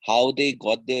 how they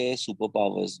got their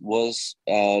superpowers was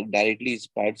directly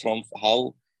inspired from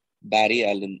how Barry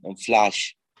Allen,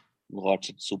 Flash, got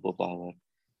its superpower.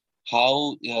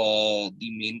 How the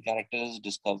main character is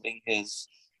discovering his,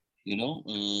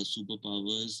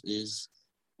 superpowers is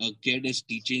a kid is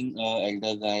teaching an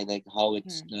elder guy like how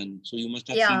it's done. So you must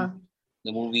have seen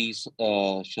the movie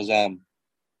Shazam.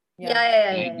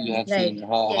 Right? You have seen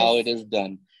how it is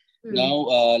done. Now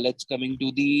let's coming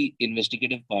to the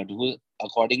investigative part. Who,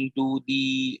 according to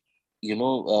the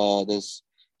this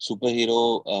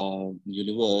superhero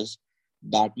universe,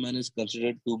 Batman is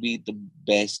considered to be the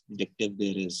best detective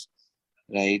there is,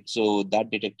 right? So that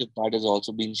detective part has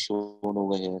also been shown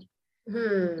over here,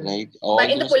 right? All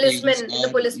But those things in the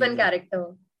are, policeman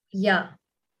character, yeah.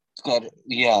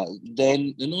 Yeah.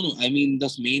 Then no. I mean, the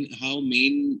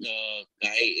main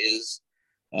guy is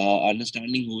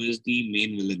understanding who is the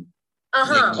main villain.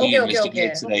 Like he Okay.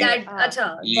 investigates, right? That,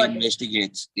 acha, He got it.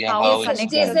 investigates. Yeah, How how it Jason, it's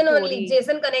connects to the done. Jason only. story.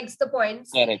 Jason connects the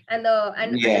points, Correct. and Yeah.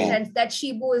 understands that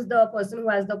Shibu is the person who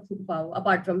has the power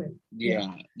apart from him.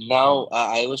 Yeah. Now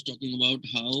I was talking about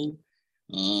how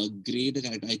great the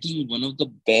character. I think one of the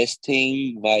best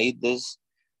thing why this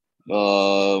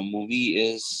movie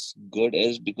is good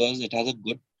is because it has a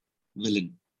good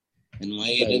villain. And why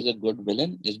it is a good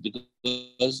villain is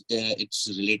because it's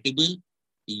relatable,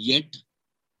 yet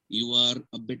you are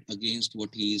a bit against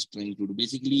what he is trying to do.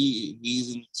 Basically, he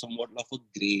is in somewhat of a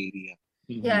gray area.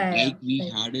 Like we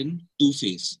had in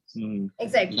Two-Face.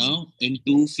 Exactly. Now, in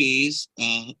Two-Face,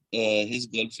 his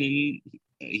girlfriend,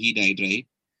 he died, right?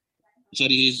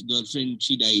 Sorry, his girlfriend,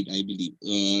 she died, I believe,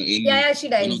 in She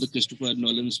one of the dies. Christopher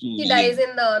Nolan's movie. He dies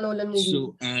in the Nolan movie.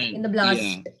 So, and in the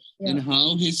blast. And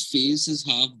how his face is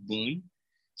half burned,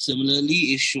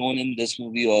 similarly is shown in this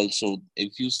movie also.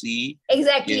 If you see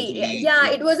Exactly. carefully,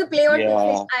 It was a play on Yeah.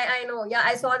 Two-Face. I know. Yeah,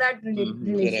 I saw that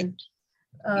relation.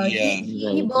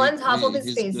 He burns half of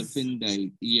his face. girlfriend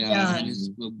died. And his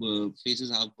face is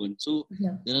half burned. So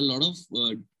there are a lot of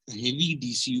heavy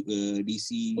DC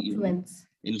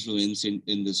influence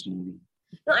in this movie.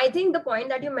 No, I think the point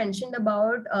that you mentioned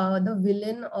about the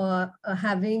villain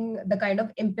having the kind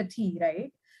of empathy,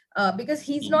 right? Because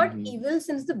he's not evil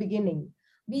since the beginning.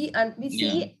 We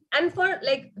see, and for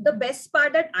like the best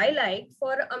part that I like,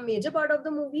 for a major part of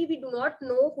the movie, we do not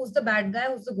know who's the bad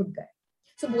guy, who's the good guy.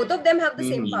 So both of them have the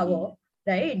same power,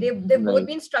 right? They've both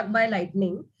been struck by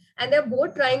lightning, and they're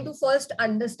both trying to first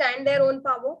understand their own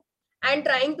power and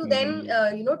trying to then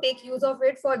take use of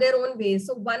it for their own ways.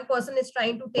 So one person is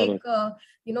trying to take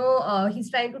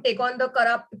he's trying to take on the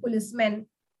corrupt policemen,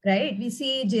 right? We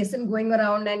see Jason going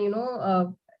around and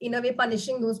in a way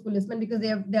punishing those policemen because they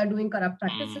are doing corrupt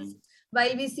practices,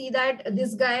 while we see that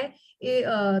this guy,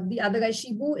 the other guy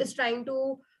Shibu, is trying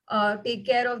to take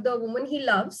care of the woman he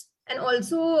loves, and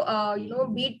also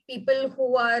beat people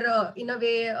who are in a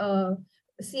way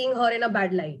seeing her in a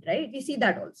bad light, right? We see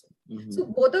that also. So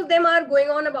both of them are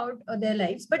going on about their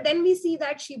lives, but then we see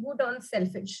that Shibu turns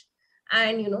selfish,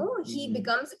 and he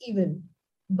becomes evil.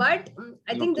 But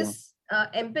I think this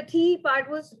empathy part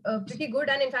was pretty good,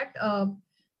 and in fact,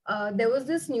 there was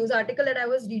this news article that I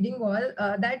was reading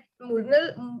that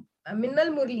Minnal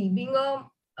Murali, being a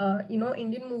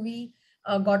Indian movie,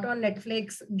 got on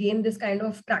Netflix, gained this kind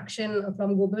of traction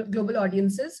from global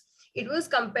audiences. It was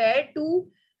compared to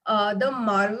the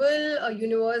Marvel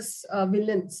universe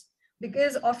villains.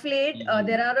 Because of late,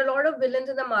 there are a lot of villains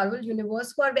in the Marvel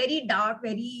universe who are very dark,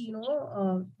 very,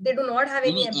 they do not have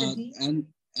any empathy. And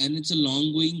it's a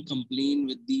long-going complaint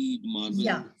with the Marvel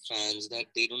fans that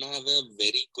they don't have a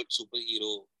very good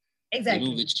superhero,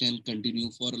 which can continue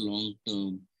for a long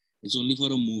term. It's only for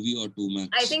a movie or two max.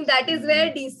 I think that is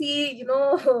where DC,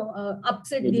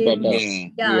 ups it game.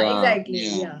 Exactly.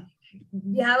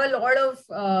 We have a lot of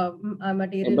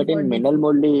material. But in Minnal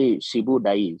Murali, Shibu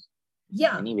dies.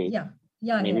 Anyway.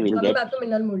 Maybe we'll coming back to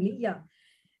Minnal Murali.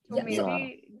 So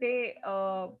maybe they.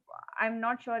 I'm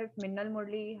not sure if Minnal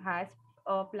Murali has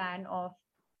a plan of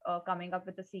coming up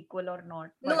with a sequel or not.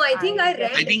 No, I think I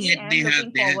read. I think they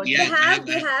have.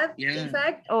 In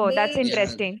fact, that's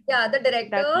interesting.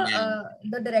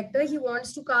 The director, he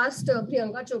wants to cast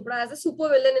Priyanka Chopra as a super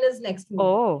villain in his next movie.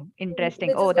 Oh, interesting.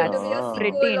 Which is going to be a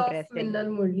pretty sequel interesting. of Minnal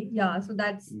Murali. Yeah, so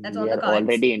that's We on the are cards.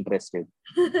 already interested.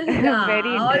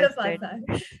 Very all interested. of us are.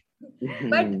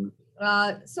 But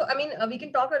so I mean, we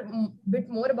can talk a bit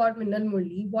more about Minnal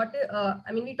Murali.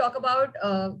 We talk about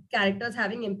characters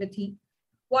having empathy.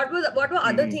 What were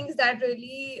other things that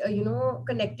really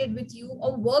connected with you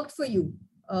or worked for you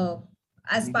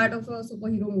as part of a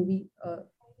superhero movie?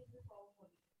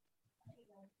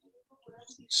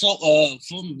 So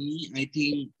for me, I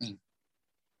think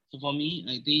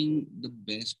the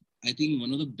best. I think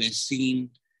one of the best scene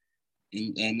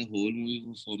in the whole movie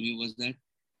for me was that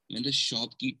when the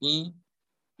shopkeeper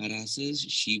harasses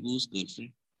Shibu's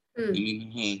girlfriend. I mean,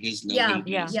 his love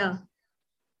interest.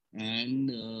 And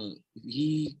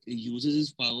he uses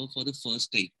his power for the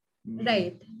first time.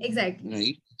 Right, exactly.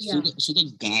 Right. So the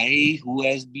guy who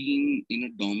has been in a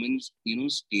dominant,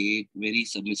 state, very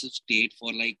submissive state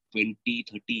for like 20,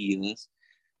 30 years,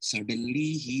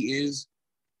 suddenly he is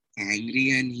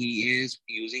angry and he is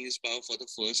using his power for the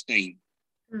first time.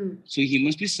 So he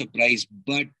must be surprised.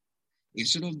 But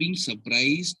instead of being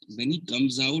surprised, when he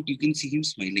comes out, you can see him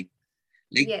smiling.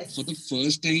 Like for the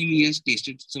first time, he has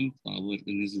tasted some power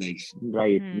in his life.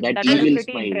 Right. That was a evil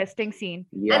pretty smile. interesting scene.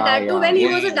 Yeah, and that too when he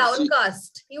was a Yeah,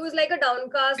 downcast. He was like a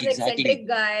downcast, an Exactly. eccentric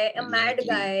guy, a mad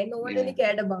Exactly. guy. No one Yeah. really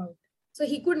cared about. So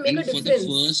he could make And a for difference. the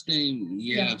first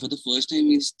time, for the first time,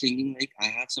 he's thinking like, I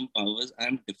have some powers.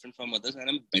 I'm different from others, and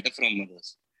I'm better from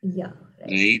others. Yeah.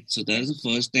 Right. So that is the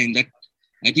first time that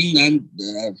I think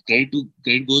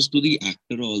credit goes to the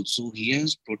actor also. He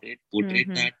has portrayed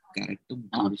that character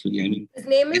beautifully. I mean, his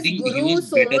name I is think he Guru was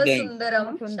better Soma than.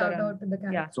 Sundaram. Sundaram. Shout out to the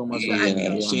character. Yeah. So much.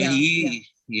 Yeah. So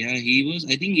he was.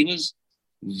 I think he was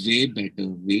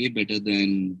way better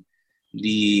than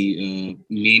the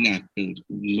main actor.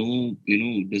 No,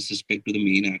 disrespect to the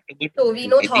main actor, but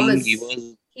Tovino I Thomas. think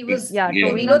he was.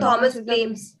 Tovino Thomas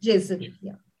claims Jason.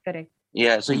 Yeah. Correct.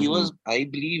 Yeah, so he was. I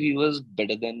believe he was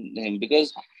better than him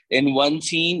because in one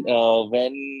scene,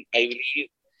 when I believe,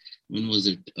 when was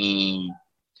it?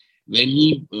 When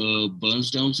he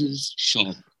burns down his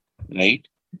shop, right?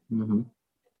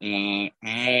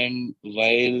 And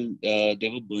while they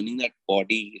were burning that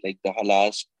body, like the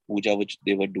last puja which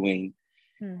they were doing,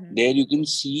 there you can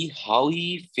see how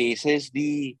he faces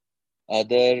the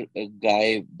other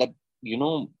guy. That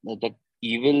that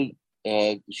evil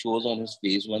shows on his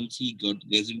face once he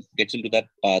gets into that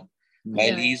path.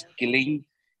 While he's killing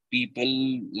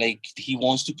people, like he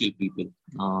wants to kill people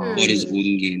for his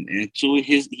own gain, and so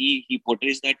he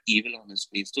portrays that evil on his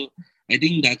face. So I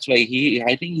think that's why he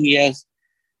has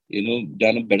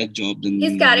done a better job than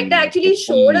his character actually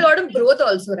showed a lot of growth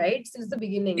also, right? Since the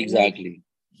beginning. Exactly. Like,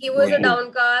 he was a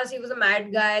downcast, he was a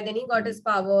mad guy, then he got his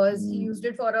powers, he used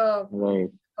it for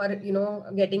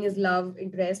getting his love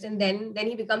interest, and then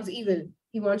he becomes evil.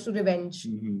 He wants to revenge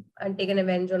and take an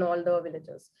revenge on all the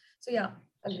villagers. So yeah,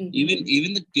 agreed.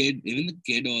 Even the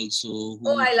kid also.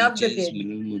 Who I love the kid.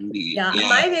 Minnal Murali. Yeah,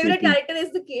 my favorite character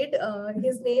is the kid.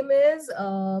 His name is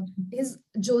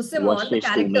Josemon, the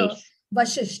character.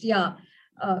 Vashisht, yeah.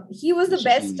 He was the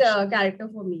best character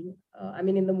for me. I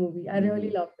mean, in the movie, I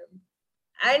really loved him.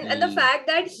 And the fact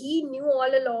that he knew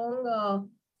all along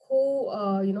who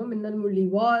Minnal Murali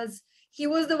was. He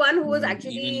was the one who was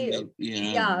actually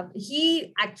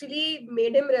he actually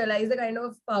made him realize the kind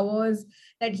of powers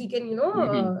that he can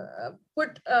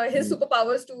put his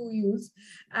superpowers to use.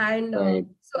 And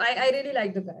so I really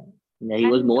like the guy. Yeah, he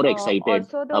was more excited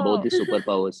about the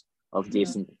superpowers of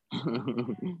Jason.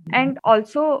 And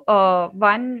also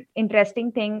one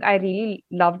interesting thing I really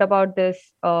loved about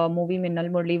this movie Minnal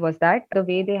Murali was that the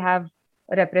way they have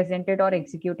represented or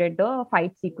executed the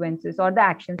fight sequences or the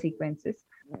action sequences.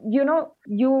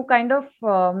 You kind of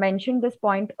mentioned this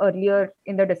point earlier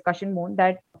in the discussion, Moon,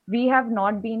 that we have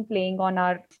not been playing on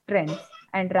our strengths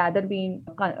and rather been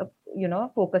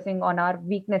focusing on our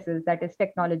weaknesses, that is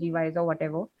technology wise or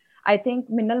whatever. I think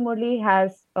Minnal Murali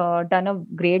has done a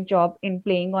great job in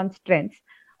playing on strengths.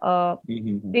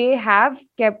 They have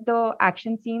kept the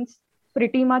action scenes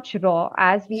pretty much raw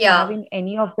as we have in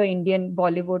any of the Indian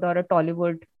Bollywood or a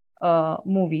Tollywood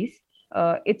movies.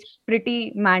 It's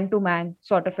pretty man-to-man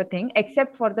sort of a thing,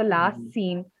 except for the last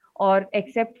scene or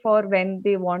except for when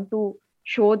they want to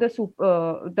show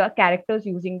the characters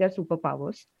using their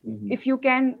superpowers. If you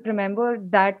can remember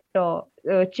that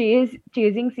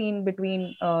chasing scene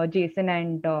between Jason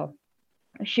and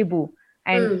Shibu,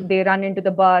 and they run into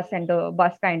the bus and the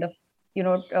bus kind of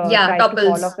tries to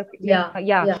fall off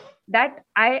the that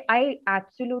I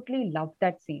absolutely love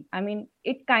that scene. I mean,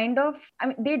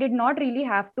 they did not really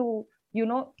have to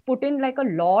put in like a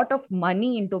lot of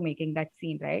money into making that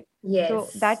scene, right? Yes. So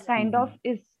that kind of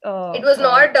is it was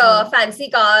not fancy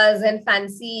cars and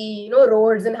fancy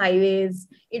roads and highways.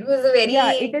 It was a very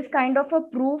it is kind of a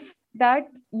proof that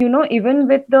even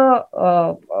with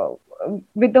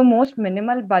the most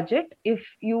minimal budget, if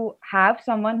you have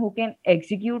someone who can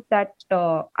execute that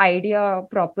idea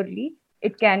properly,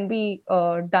 it can be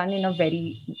done in a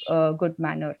very good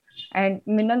manner. And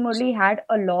Minnal Murali had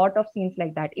a lot of scenes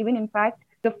like that. Even in fact,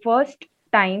 the first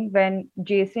time when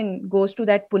Jason goes to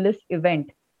that police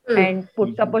event and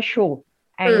puts up a show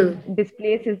and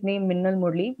displays his name Minnal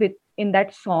Murali in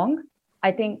that song,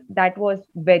 I think that was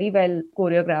very well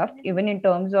choreographed, even in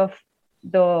terms of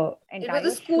the entire It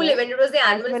was a school event. It was the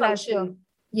annual function.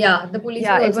 The police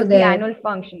it was the annual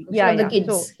function. The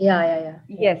kids. So,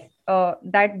 yes.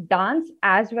 that dance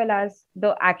as well as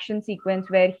the action sequence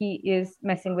where he is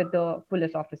messing with the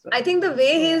police officer. I think the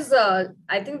way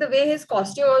his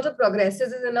costume also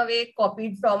progresses is in a way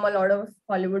copied from a lot of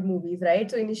Hollywood movies, right?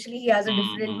 So initially he has a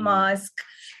different mask.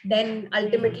 Then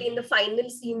ultimately in the final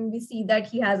scene, we see that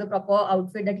he has a proper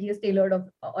outfit that he has tailored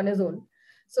on his own.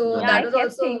 So Yeah, that I was kept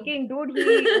also thinking, dude,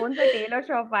 he owns a tailor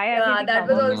shop. Why hasn't he that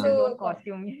come was up with his also own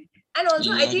costume? and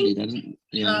also I Exactly. think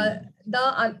Yeah.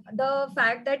 the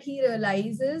fact that he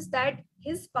realizes that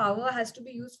his power has to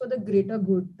be used for the greater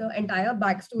good, the entire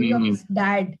backstory of his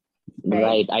dad,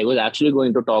 Right. I was actually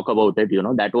going to talk about it.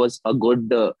 That was a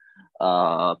good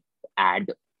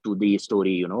add to the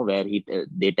story. Where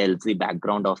they tells the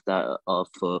background of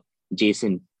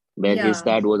Jason, where his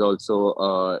Yeah. dad was also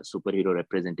a superhero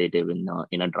representative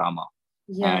in a drama,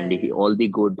 and Yeah. all the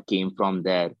good came from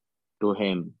there to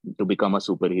him to become a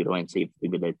superhero and save the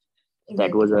village.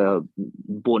 That was a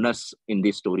bonus in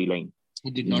this storyline.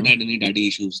 He did not have any daddy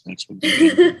issues. That's what they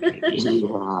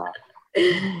Yeah.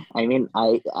 I mean,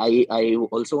 I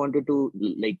also wanted to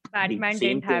like Batman the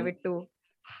same didn't have thing. it too.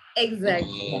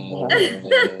 Exactly.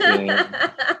 Okay.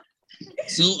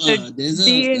 So The there's a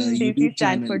D in DC YouTube stands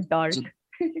channel. for dark.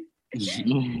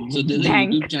 So there's a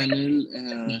Thank. YouTube channel,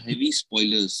 Heavy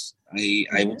Spoilers.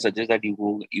 I would suggest that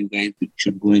you guys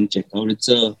should go and check out. It's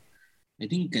I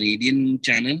think Canadian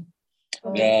channel,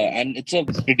 and it's a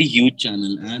pretty huge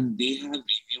channel, and they have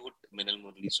reviewed Minnal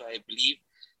Murali. So I believe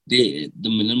the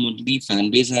Minnal Murali fan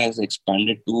base has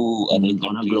expanded to other On a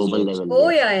countries global also. level. Oh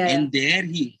yes. yeah.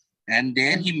 And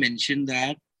there he mentioned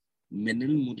that Minnal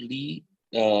Murali,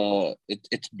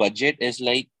 its budget is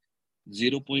like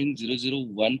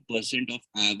 0.001% of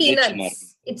average MRP.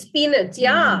 Peanuts. It's peanuts.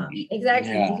 Yeah,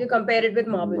 exactly. Yeah. If you compare it with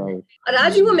Marvel. Right.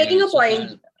 Raj, you were making Yeah, a so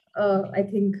point. I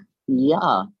think.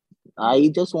 Yeah. I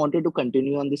just wanted to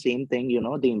continue on the same thing,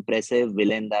 the impressive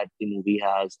villain that the movie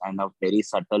has and a very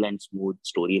subtle and smooth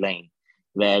storyline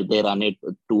where they run it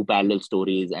two parallel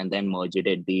stories and then merge it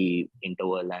at the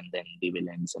interval and then the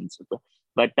villains and so forth.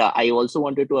 But I also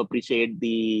wanted to appreciate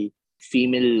the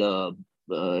female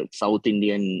South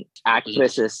Indian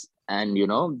actresses and,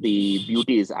 the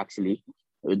beauties actually.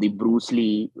 The Bruce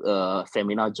Lee,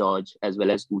 Femina George, as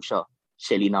well as Usha,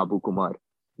 Shelina Kumar.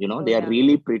 They are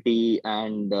really pretty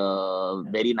and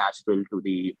very natural to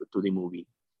the movie.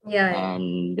 Yeah.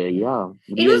 And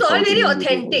It was all very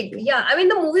authentic. Yeah, I mean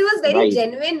the movie was very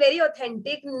genuine, very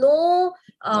authentic. No,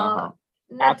 nothing.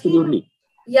 Absolutely.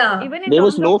 Yeah. Even in there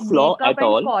terms was no of flaw makeup at and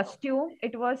all. costume,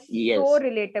 it was so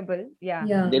relatable.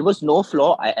 Yeah. There was no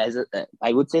flaw.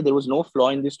 I would say there was no flaw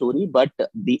in the story, but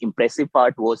the impressive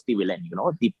part was the villain.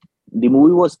 The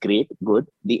movie was great, good.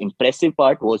 The impressive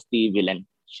part was the villain,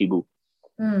 Shibu.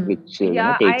 Which takes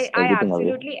I everything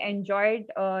absolutely away. enjoyed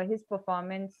his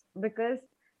performance because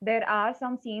there are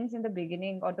some scenes in the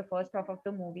beginning or the first half of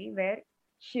the movie where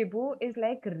Shibu is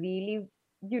like really,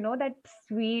 that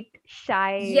sweet,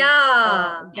 shy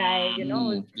guy,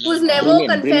 who's never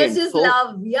Brilliant. confessed his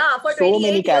love. Yeah, for 28 so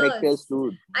many years. characters,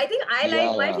 dude. I think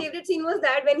my favorite scene was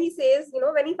that when he says,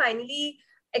 when he finally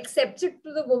accepts it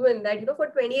to the woman that, for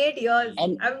 28 years,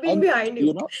 I've been behind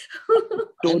you.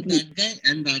 Totally.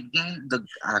 And that guy, the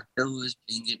actor who is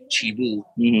playing it, Chibu,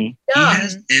 Mm-hmm. he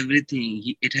has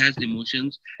everything. It has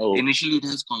emotions. Initially, it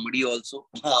has comedy also.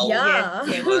 He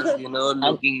was,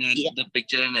 looking at the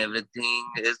picture and everything,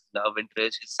 his love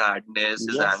interest, his sadness,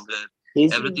 his anger.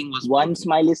 Everything was one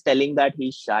smile is telling that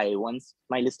he's shy, one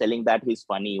smile is telling that he's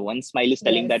funny, one smile is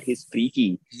telling that he's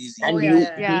freaky. And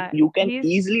you can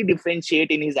easily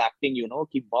differentiate in his acting,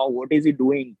 wow, what is he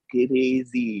doing?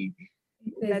 Crazy.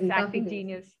 That's acting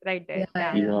genius right there.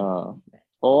 Yeah.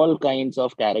 All kinds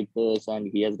of characters, and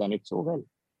he has done it so well.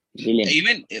 Brilliant.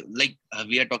 Even like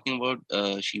we are talking about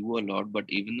Shivu a lot, but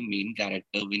even the main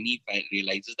character, when he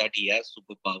realizes that he has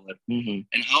superpower, and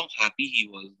how happy he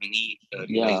was when he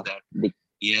realized that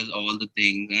he has all the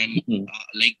things, and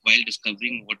like while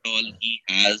discovering what all he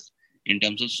has in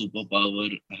terms of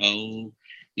superpower, how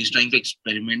he's trying to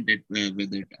experiment it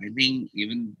with it. I think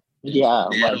even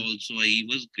also he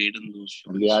was great in those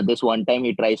shows. Yeah, this one time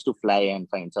he tries to fly and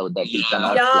finds out that he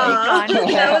cannot fly.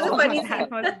 That was a funny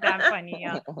That was damn funny.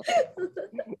 Yeah.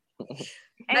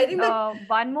 And I think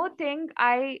one more thing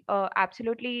I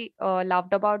absolutely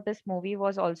loved about this movie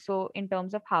was also in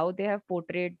terms of how they have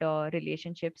portrayed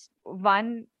relationships.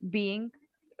 One being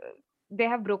they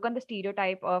have broken the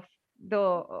stereotype of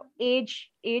the age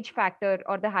factor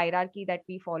or the hierarchy that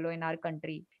we follow in our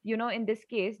country. In this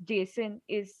case, Jason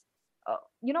is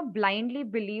blindly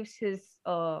believes his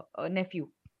nephew.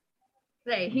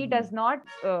 Right. He does not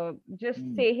just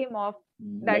say him off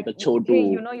that, Like a hey,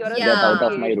 chotu, you're a get out stupid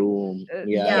of Yeah. my kid. room.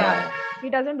 Yeah, Yeah. he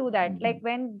doesn't do that. Like Mhm.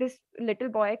 when this little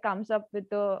boy comes up with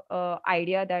the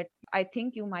idea that I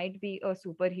think you might be a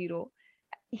superhero,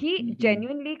 he Mhm.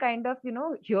 genuinely kind of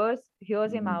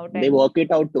hears him out. They And work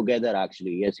it out together,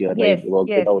 actually. Yes, you're right. yes, They work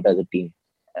it yes. out as a team.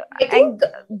 I think,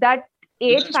 And that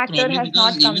age Because factor probably has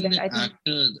because not come even there, the I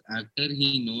think. actor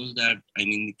he knows that, I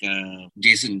mean,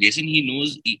 Jason he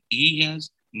knows he has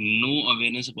no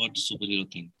awareness about the superhero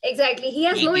thing. exactly. He So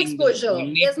has I no think the exposure. He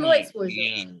only has no point, exposure.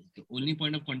 yeah, the only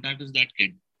point of contact is that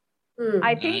kid, Hmm.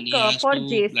 I and think he has for to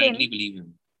blindly Jason, believe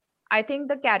him. I think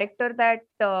the character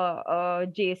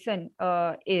that Jason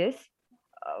is,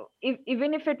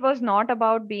 even if it was not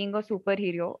about being a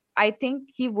superhero, I think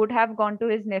he would have gone to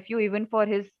his nephew even for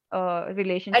his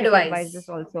relationship advices Advice.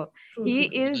 also. True, He true,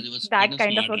 true. is Because he was kind that of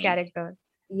kind of smart, a right? character.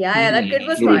 Yeah, yeah, that kid Yeah,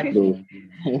 was he was True, smart. very true.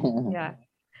 smart.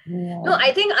 Yeah. No,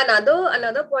 I think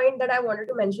another point that I wanted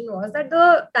to mention was that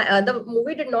the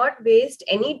movie did not waste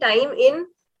any time in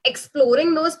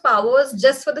exploring those powers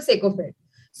just for the sake of it.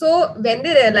 So when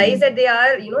they realize that they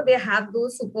are, they have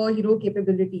those superhero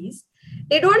capabilities,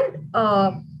 they don't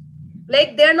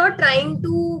like they're not trying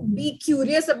to be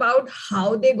curious about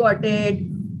how they got it.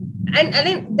 And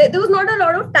then there was not a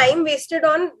lot of time wasted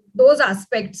on those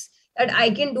aspects, that I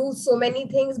can do so many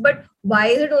things, but why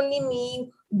is it only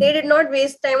me? They did not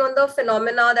waste time on the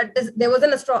phenomena that there was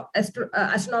an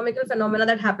astronomical phenomena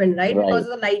that happened, right? Because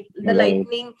Right, of the right.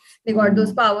 lightning, they got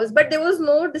those powers, but there was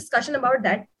no discussion about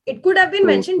that. It could have been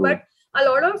True, mentioned, true. but a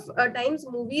lot of times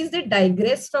movies, they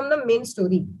digress from the main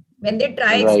story when they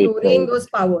try Right, exploring right. those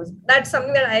powers. That's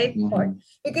something that I thought, Mhm.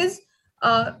 because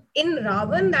in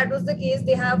Ravan, that was the case.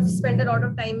 They have spent a lot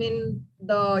of time in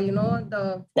the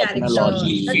character,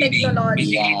 Technology. the Leading, technology.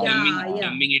 basically Yeah. Yeah, yeah.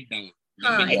 dumbing it down,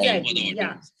 Right. for the Exactly. Yeah.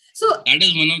 audience. So That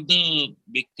is one of the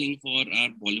big thing for our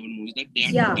Bollywood movies, that they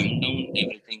have to yeah, dumb down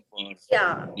everything for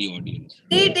yeah. the audience.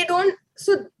 They don't.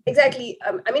 So exactly.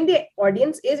 I mean, the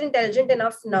audience is intelligent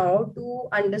enough now to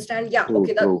understand. Yeah. True,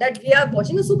 Okay. true. That we are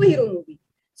watching a superhero movie.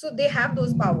 So they have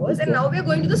those powers, and now we are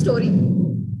going to the story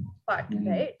part, Mhm.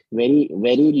 right? Very,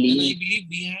 very And I lean. believe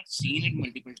we have seen it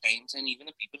multiple times, and even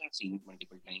the people have seen it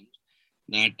multiple times,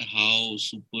 that how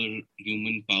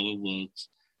superhuman power works,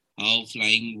 how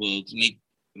flying works, like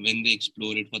when they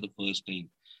explore it for the first time.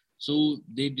 So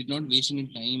they did not waste any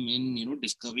time in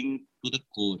discovering to the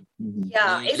core. Mhm.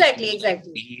 Yeah. They just Exactly. know that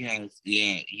Exactly.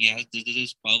 he has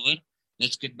this power.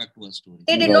 Let's get back to our story.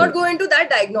 They did Right. not go into that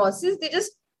diagnosis. They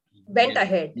just went Yes.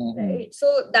 ahead, Mhm. right? So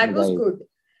that was Right. good,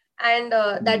 and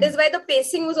that Mhm. is why the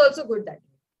pacing was also good. That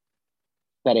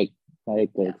Correct.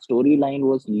 Correct. yeah. Correct. Storyline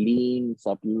was lean,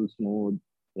 subtle, smooth.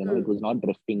 It Hmm. was not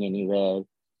drifting anywhere.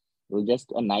 It was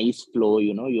just a nice flow.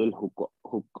 You'll hook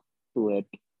to it,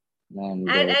 and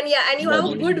And yeah, and you that have a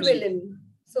was good 100%. villain,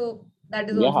 so that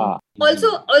is also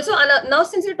yeah. also now,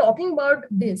 since you're talking about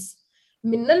this,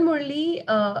 Minnal Murali,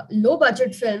 low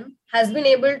budget film, has been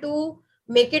able to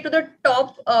make it to the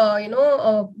top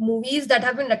movies that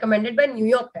have been recommended by New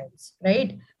York Times,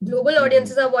 right? Global Mhm.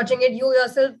 audiences are watching it. You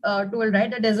yourself told, right,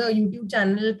 that there's a YouTube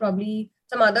channel, probably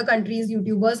some other countries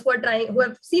YouTubers who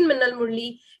have seen Minnal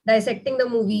Murali dissecting the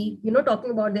movie,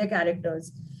 talking about their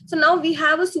characters. So now we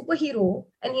have a superhero,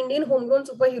 an Indian homegrown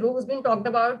superhero who's been talked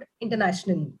about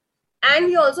internationally. And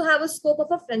we also have a scope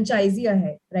of a franchisee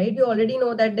ahead, right? We already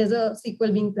know that there's a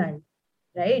sequel being planned,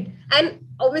 right? And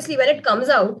obviously, when it comes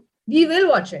out, we will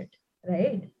watch it,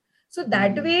 right? So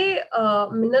that Mhm. way,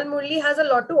 Minnal Murali has a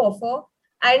lot to offer.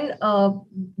 And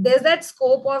there's that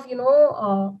scope of,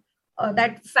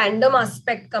 that fandom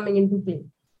aspect coming into play,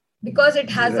 because it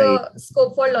has Right. a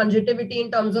scope for longevity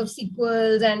in terms of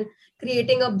sequels and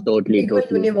creating a Totally. bigger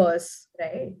Totally. universe,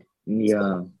 right? Yeah.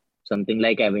 So Something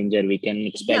like Avenger. We can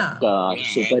expect yeah, Yeah,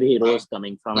 superheroes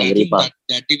coming from I every think part.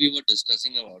 that day we were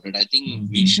discussing about it. I think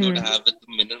we should Hmm. have with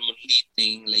the minimal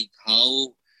thing, like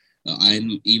how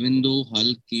Iron, even though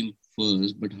Hulk came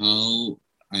first, but how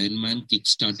Iron Man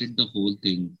kickstarted the whole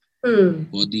thing hmm.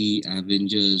 for the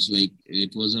Avengers. Like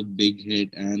it was a big hit,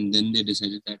 and then they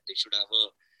decided that they should have a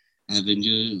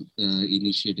Avenger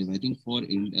initiative. I think for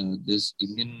this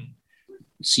Indian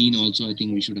scene also, I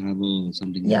think we should have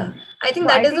something like Yeah, that. I think I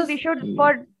that is think we should, Yeah. for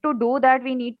to do that,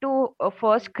 we need to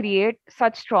first create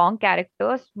such strong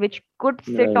characters which could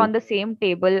sit Right. on the same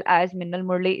table as Minnal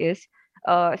Murali is,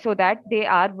 so that they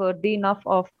are worthy enough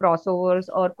of crossovers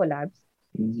or collabs.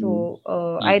 Mhm. So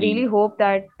I really Mm-hmm. hope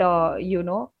that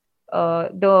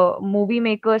the movie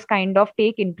makers kind of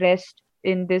take interest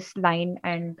in this line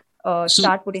and So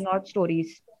start putting out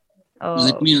stories.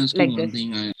 Let me ask you like one this.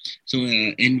 thing.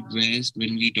 In West,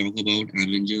 when we talk about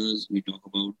Avengers, we talk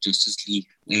about Justice League.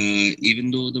 Even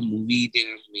though the movie they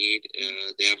have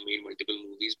made multiple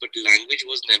movies, but language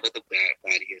was never the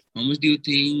barrier. How much do you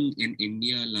think in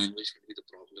India language will be the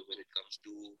problem when it comes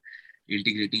to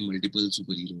integrating multiple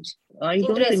superheroes? I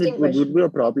don't think Interesting it would question. be a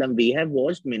problem. We have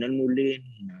watched Minnal Murali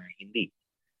in Hindi.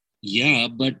 Yeah,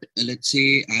 but let's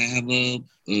say I have a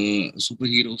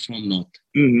superhero from North.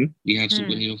 Mm-hmm. We have Hmm.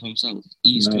 superhero from South,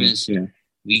 East, No, West. yeah.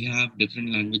 We have different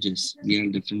languages. We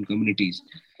have different communities.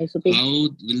 I suppose. How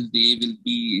will they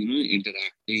be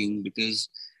interacting? Because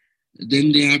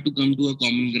then they have to come to a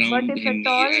common ground, But if at Hindi,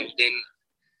 all, and then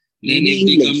Maybe if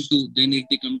they come English.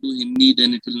 to Hindi,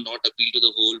 then it will not appeal to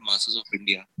the whole masses of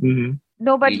India. Mm-hmm.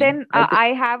 no, but You know? then I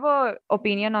have a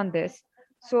opinion on this.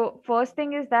 So first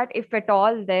thing is that if at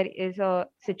all there is a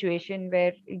situation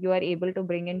where you are able to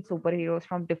bring in superheroes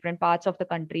from different parts of the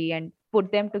country and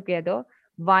put them together,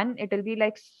 one, it will be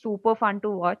like super fun to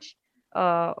watch.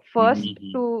 First,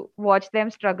 Mhm. to watch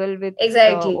them struggle with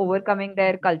Exactly. overcoming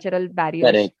their cultural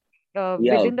barriers Correct. Yeah.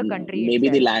 within the country Maybe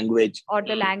the itself, language. or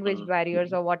the language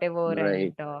barriers or whatever.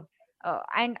 Right.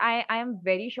 And I am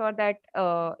very sure that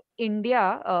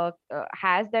India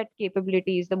has that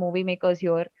capabilities, the movie makers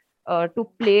here, to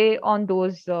play on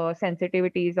those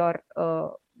sensitivities or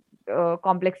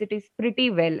complexities pretty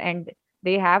well, and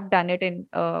they have done it in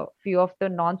a few of the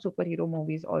non superhero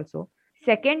movies also.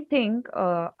 Second thing,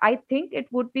 I think it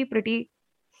would be pretty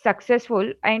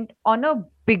successful and on a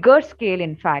bigger scale,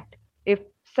 in fact, if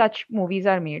such movies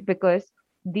are made, because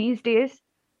these days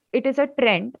it is a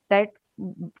trend that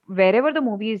wherever the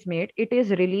movie is made, it is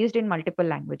released in multiple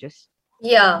languages.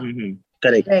 Yeah. Mm-hmm.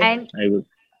 Correct. Right. And I would.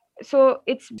 so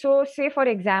say for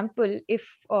example, if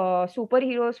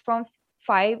superheroes from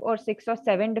 5 or 6 or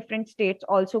 7 different states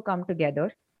also come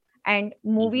together and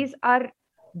movies are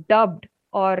dubbed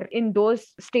or in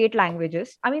those state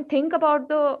languages, I mean, think about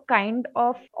the kind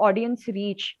of audience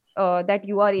reach that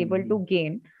you are able to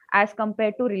gain as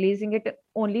compared to releasing it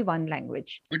only one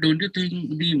language. But don't you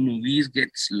think the movies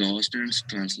gets lost in its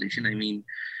translation? I mean,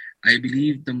 I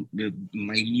believe the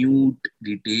minute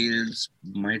details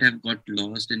might have got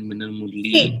lost in Minnal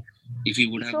Murali See, if you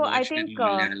would have So I watched in think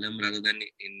Malayalam rather than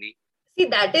Hindi.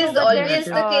 that no, is but then always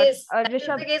the case. That is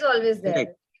the Rishabh, case always there.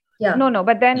 Correct. Yeah. no,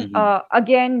 but then Mhm.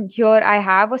 again, here I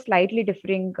have a slightly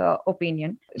differing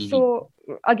opinion. So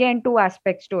again, two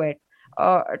aspects to it.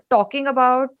 Talking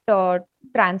about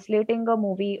translating a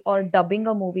movie or dubbing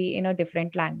a movie in a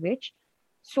different language.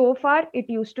 So far, it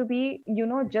used to be,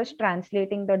 just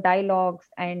translating the dialogues,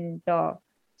 and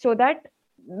so that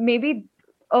maybe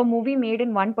a movie made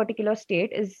in one particular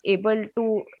state is able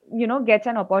to, gets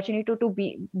an opportunity to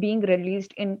be being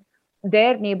released in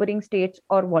their neighboring states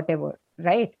or whatever,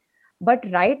 right? But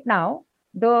right now,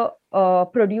 the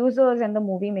producers and the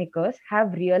movie makers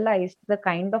have realized the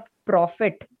kind of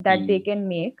profit that they can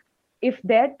make if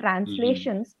their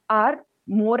translations are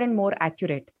more and more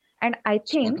accurate. And I Spot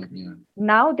think on, yeah.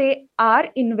 now they are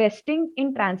investing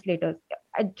in translators.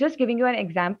 Just giving you an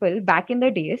example, back in the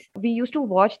days, we used to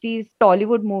watch these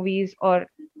Tollywood movies or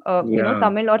Yeah.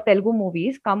 Tamil or Telugu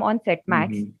movies come on Set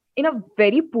Max Mm-hmm. in a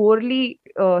very poorly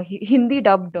Hindi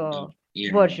dubbed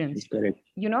Yeah. versions. Correct.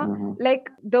 Uh-huh. Like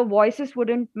the voices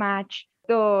wouldn't match,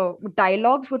 the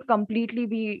dialogues would completely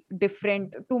be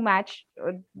different to match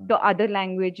the other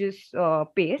languages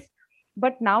pace.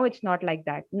 But now it's not like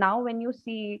that. Now when you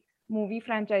see movie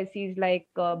franchises like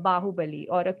Bahubali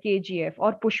or a KGF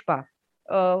or Pushpa,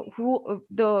 who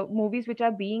the movies which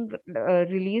are being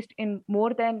released in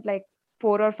more than like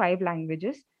 4 or 5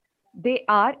 languages, they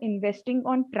are investing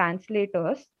on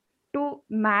translators to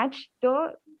match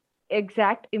the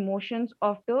exact emotions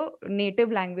of the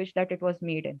native language that it was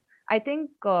made in. I think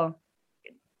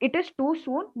it is too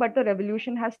soon, but the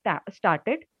revolution has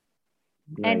started,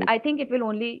 and Right. I think it will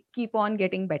only keep on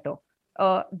getting better.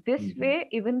 This way,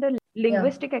 even the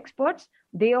linguistic experts,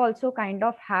 they also kind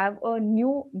of have a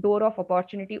new door of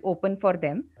opportunity open for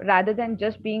them, rather than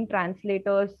just being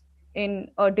translators in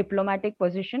a diplomatic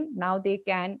position. Now they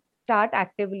can start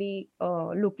actively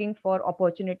looking for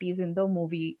opportunities in the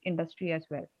movie industry as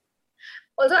well.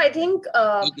 Also, I think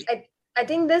Okay. I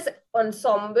think this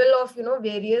ensemble of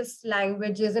various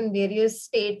languages and various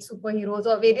state superheroes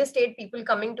or various state people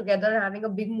coming together and having a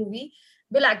big movie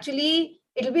will actually,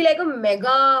 it'll be like a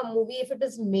mega movie if it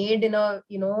is made in a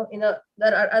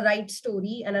a right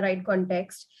story and a right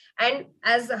context. And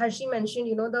as Harshi mentioned,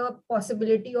 the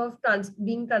possibility of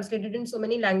being translated in so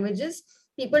many languages,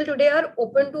 people today are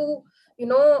open to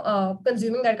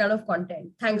consuming that kind of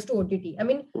content thanks to OTT. I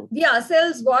mean, we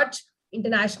ourselves watch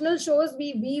international shows.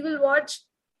 We will watch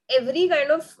every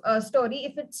kind of story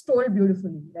if it's told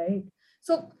beautifully, right?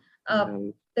 So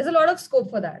there's a lot of scope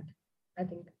for that, I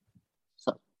think.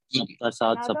 Sabka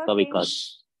saath, Another sabka thing- vikas.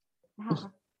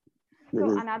 So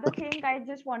another thing I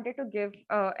just wanted to give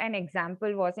an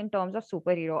example was in terms of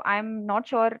superhero. I'm not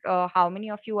sure how many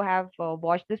of you have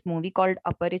watched this movie called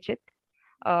Aparichit.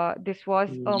 This was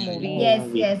a movie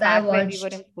Yes, I back when we were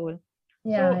watched. in school.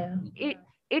 Yeah.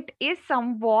 It is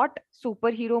somewhat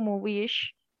superhero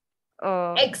movie-ish.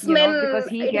 X-Men, because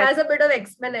he it gets, has a bit of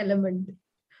X-Men element.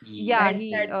 yeah,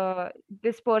 that-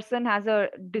 this person has a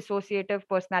dissociative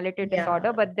personality disorder,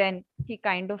 Yeah. but then he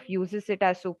kind of uses it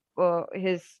as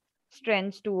his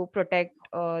strengths to protect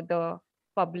the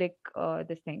public,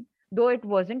 this thing. Though it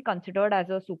wasn't considered as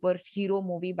a superhero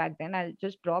movie back then, I'll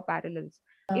just draw parallels.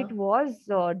 It was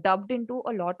dubbed into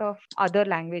a lot of other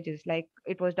languages, like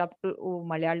it was dubbed to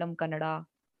Malayalam, Kannada,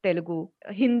 Telugu,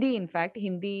 Hindi. In fact,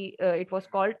 Hindi, it was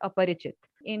called Aparichit.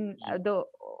 In the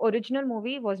original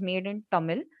movie was made in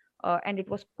Tamil, and it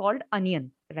was called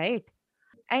Onion, right?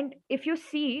 And if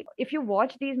you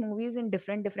watch these movies in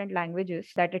different languages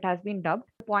that it has been dubbed,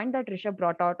 the point that Rishabh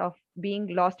brought out of being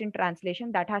lost in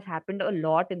translation, that has happened a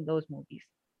lot in those movies.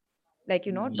 Like,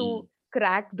 to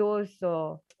crack those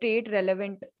state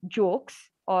relevant jokes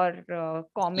or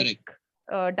comic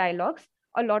dialogues,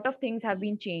 a lot of things have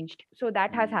been changed. So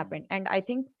that has happened. And I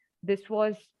think this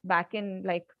was back in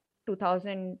like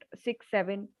 2006,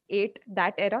 7, 8,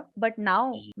 that era. But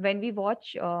now when we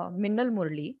watch Minnal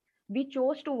Murali, we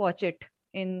chose to watch it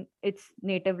in its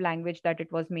native language that it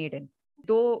was made in.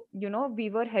 Though, we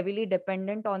were heavily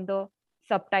dependent on the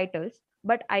subtitles,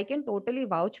 but I can totally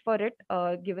vouch for it,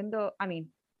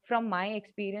 from my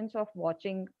experience of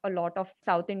watching a lot of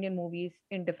South Indian movies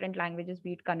in different languages,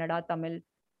 be it Kannada, Tamil,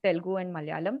 Telugu, and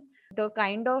Malayalam, the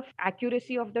kind of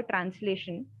accuracy of the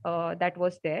translation that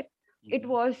was there, it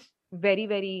was very,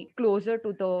 very closer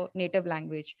to the native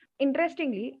language.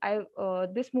 Interestingly,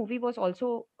 this movie was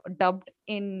also dubbed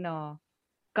in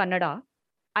Kannada.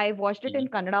 I watched it in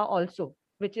Kannada also,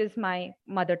 which is my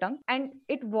mother tongue, and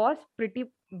it was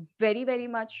very, very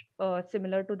much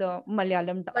similar to the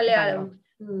Malayalam dialogue.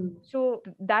 So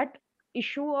that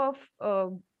issue of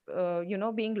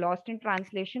being lost in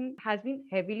translation has been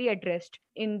heavily addressed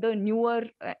in the newer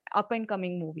up and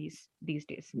coming movies these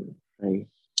days. Right.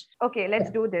 Okay, let's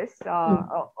do this.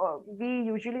 We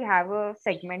usually have a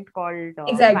segment called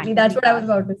Exactly, that's Fantasy what I was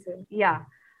Cast. about to say. Yeah.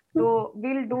 So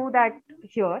we'll do that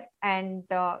here, and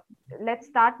let's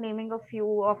start naming a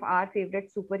few of our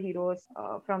favorite superheroes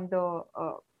from the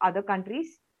other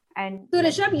countries. And So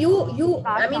Rishabh,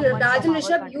 start someone Raj from and our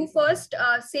Rishabh, you country. first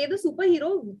say the superhero.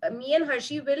 Me and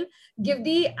Hershey will give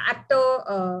the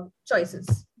actor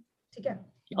choices. Okay.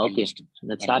 Okay,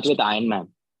 let's start with Iron Man.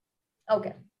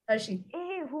 Okay, Hershey.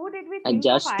 Hey, who did we And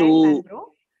think of Iron Man, bro?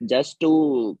 just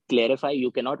to clarify,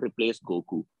 you cannot replace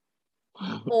Goku.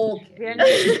 Okay. We are not,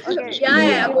 okay.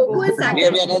 Yeah, Goku is We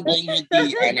are second. not going with the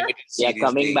animated Yeah, series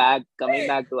coming thing.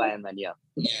 back to Iron Man. Yeah.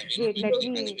 Wait,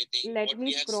 let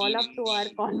me scroll up to our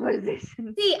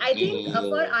conversation. See, I think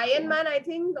for Iron Man, I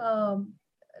think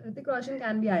Hrithik Roshan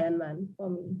can be Iron Man for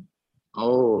me.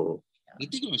 Oh.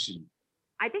 Hrithik Roshan.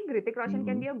 I think Hrithik Roshan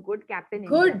can be a good Captain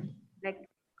Good. India, like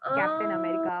Captain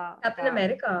America. Captain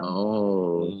America.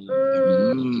 Oh.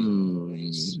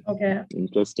 Okay.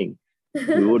 Interesting.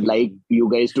 We would like you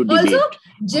guys to debate. Also,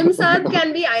 Jim Sarp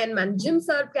can be Iron Man. Jim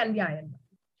Sarp can be Iron Man.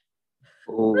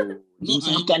 Oh,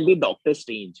 Jim can be Doctor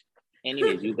Strange.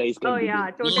 Anyways, you guys can. Oh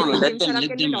yeah, debate. totally. let Jim them- Sarp let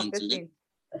can be them Doctor answer. Strange.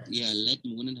 Yeah, let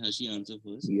Moon and Hershey answer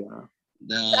first. Yeah.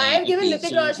 So I have given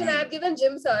Hrithik Roshan, I have given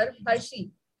Jim Sarp,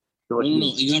 Hershey. No,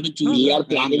 you have to choose. We are Iron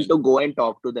planning Man. to go and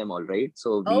talk to them, all right?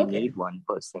 So we Okay. need one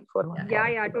person for one.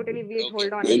 Yeah, totally. Wait,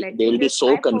 hold on. They'll- Let they'll me be just,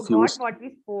 so I confused. forgot what we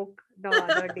spoke the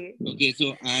other day. Okay,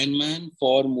 so Iron Man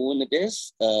for Moon it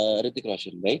is Hrithik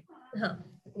Roshan, right?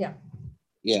 Yeah.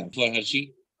 Yeah, for Hershey.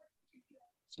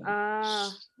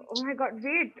 Oh my god,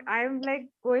 wait, I'm like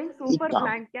going super Calm.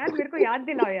 blank. यार मेरे को याद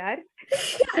दिलाओ यार.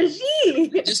 Hershey.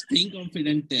 Just think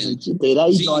confident. Tell. तेरा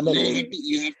ही See, genre है.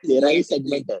 you have to तेरा ही you have to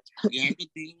segment है. think- You have to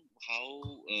think how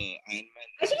Iron Man.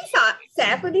 Actually,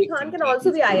 Saif Ali Khan can also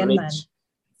be Iron Man. Rich.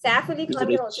 Saif Ali He's Khan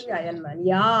rich. can also be Iron Man.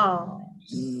 Yeah.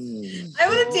 Hmm. I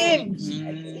want to change.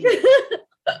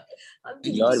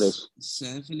 Your wish.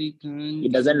 Saif Ali Khan. He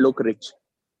doesn't look rich.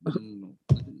 No.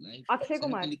 Akshay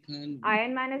Kumar.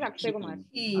 Iron Man is Akshay Kumar.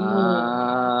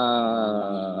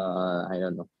 I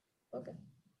don't know. Okay.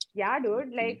 Yeah,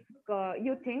 dude. Like,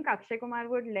 you think Akshay Kumar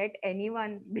would let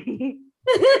anyone be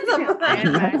Someone-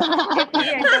 Iron Man if he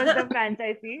enters the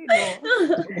franchise?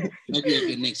 No.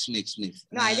 Okay, next.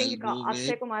 No, I think I'll go Akshay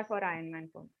with- Kumar for Iron Man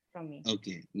from me.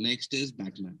 Okay, next is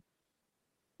Batman.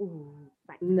 Ooh,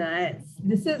 Nice.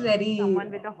 This is very...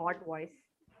 someone with a hot voice.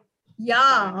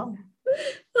 Yeah.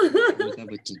 Amitabh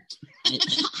Bachchan.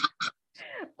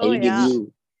 Oh I'll give yeah.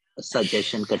 you a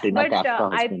suggestion, Katrina But Kaif ka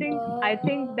I husband.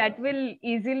 think that will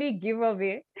easily give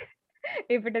away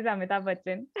if it is Amitabh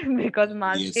Bachchan because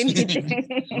mask Yes. ke niche. Batman.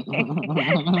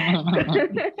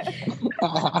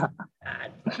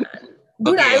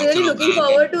 Dude, Okay, I'm really chalo, looking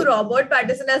forward to Robert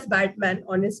Pattinson as Batman,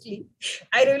 honestly.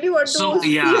 I really want So, to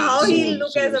see yeah, how so- he'll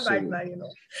look as a so- Batman, you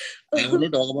know. I want to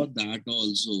talk about that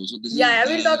also. So this Yeah, I is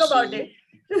will talk about it.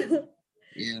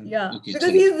 Yeah. Okay, because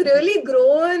chalo. he's Okay. really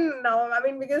grown now. I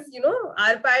mean, because,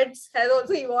 our Pats has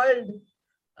also evolved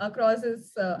across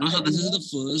his... No, so this is the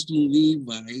first movie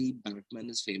why Batman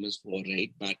is famous for,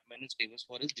 right? Batman is famous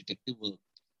for his detective work.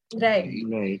 Right.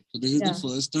 Right. So this is the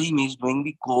first time he's doing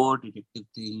the core detective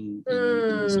thing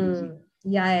in this movie.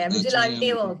 Yeah. That's why I'm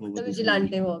Vigilante looking work. forward The to this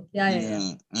vigilante movie. work.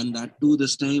 Yeah. And that too,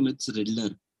 this time it's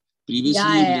Riddler.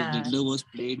 Previously, Yeah. Riddler was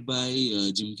played by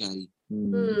Jim Carrey.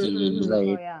 Mm. Mm-hmm. Oh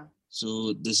Right. yeah.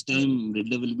 So this time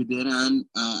Riddler will be there, and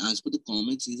as per the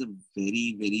comics, he's a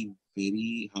very, very,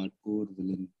 very hardcore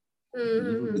villain.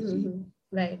 Mm-hmm.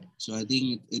 Right. So I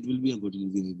think it will be a good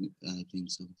movie. I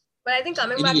think so. But I think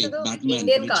coming Anyway, back to the Batman,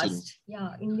 Indian which hero? cast.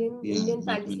 Yeah, Indian Batman.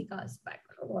 fantasy cast.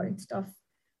 Batman award stuff.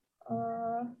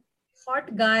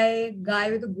 Hot guy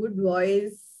with a good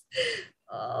voice.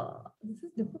 This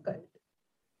is difficult.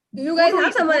 Do you guys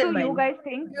have someone in mind? You guys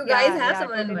think? Do you guys have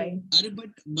someone in mind?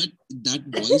 But that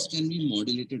voice can be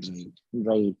modulated, right?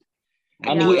 Right.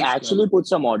 And Yeah. he actually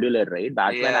puts a modular, right?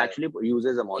 Batman Yeah. actually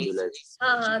uses a modular.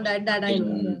 That I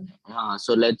know.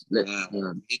 So let's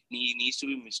He needs to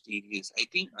be mysterious. I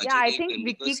think Yeah, I Ajay think Devgan,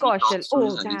 Vicky because he Kaushal. talks to Oh,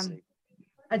 his eyes, damn. right?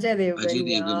 Ajay Devgan. Ajay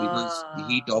Devgan, because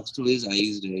he talks to his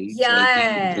eyes, right?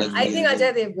 Yeah, So I think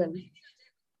Ajay Devgan.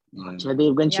 Ajay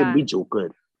Devgan should be Joker.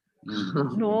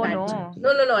 No.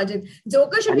 Ajay.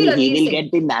 Joker should be He Ranveer will Singh.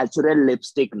 get the natural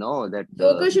lipstick, no? That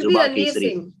Joker should be Juba Ranveer Kesari.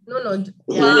 Singh. No. He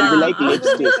will be like lips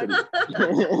Kesari.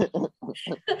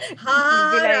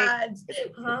 He'll be like, Raj.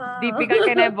 Deepika,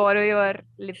 can I borrow your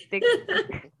lipstick?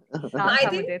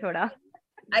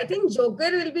 I think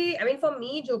Joker will be, for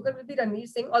me, Joker will be Ranveer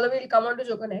Singh, although we'll come on to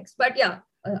Joker next. But yeah,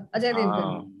 Ajay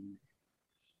Devgan.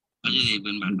 Ajay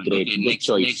Devgan, Batman. Great, Okay, good next.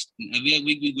 choice. We're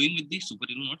going with the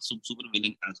superhero, not super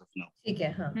villain as of now.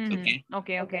 Okay.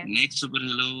 Next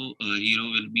superhero hero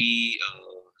will be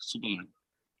Superman.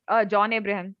 John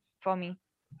Abraham for me.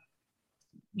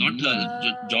 Not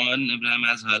Hulk. John Abraham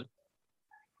as Hulk.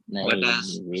 But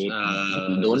as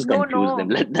don't confuse them.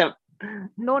 Let them.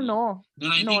 No.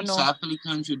 Then I think Saif Ali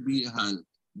Khan should be Hulk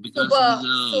because he's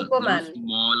a Superman.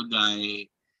 small guy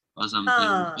or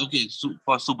something. Okay, so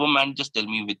for Superman, just tell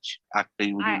me which actor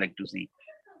you would like to see.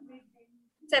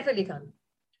 Saif Ali Khan.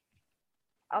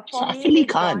 For Saif me, Ali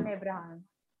it's Khan. John Abraham.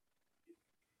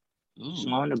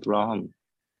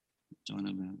 John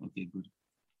Abraham. Okay, good.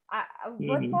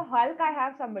 But for Hulk, I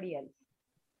have somebody else.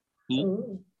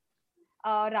 Who?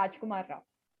 Rajkumar Rao.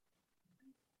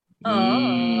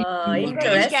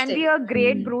 Interesting. He can be a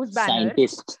great Bruce Banner.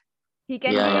 Scientist. He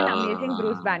can be an amazing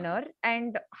Bruce Banner.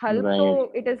 And Hulk,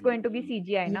 so it is going to be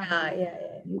CGI. Yeah.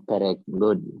 Correct.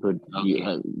 Good.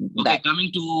 Okay,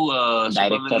 coming to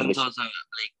director supervillains also,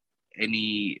 like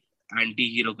any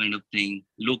anti-hero kind of thing.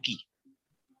 Loki.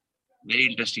 Very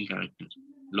interesting character.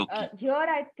 Loki. Here,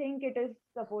 I think it is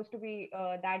supposed to be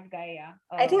that guy.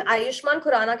 I think Ayushmann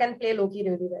Khurrana can play Loki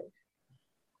really well.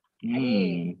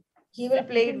 He will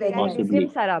play it very well.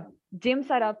 Jim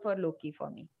Sarab for Loki for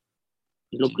me.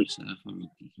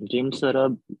 Jim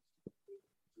Sarab.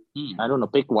 I don't know.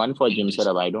 Pick one for Jim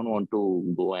Sarab. I don't want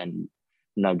to go and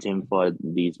nudge him for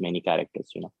these many characters,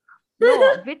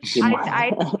 No, which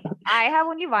I have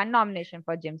only one nomination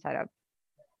for Jim Sarab.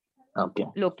 Okay.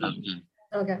 Loki.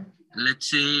 Okay. Let's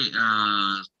say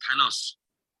Thanos.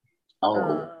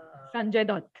 Sanjay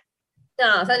Dutt.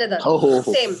 Sanjay Dutt. Oh.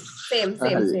 Same.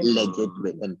 Legit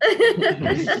villain.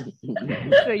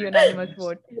 So unanimous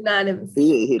vote. Unanimous.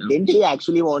 Didn't he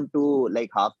actually want to like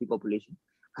half the population?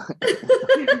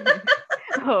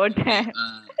 Oh damn.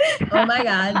 Oh my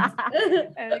god.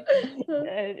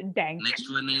 Dang. Next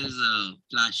one is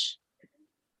Flash.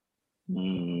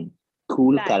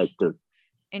 Cool Flash. Character.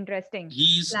 Interesting.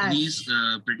 He's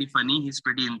pretty funny. He's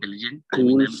pretty intelligent.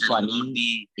 Cool, I'm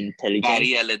funny, intelligent.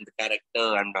 Barry Allen, the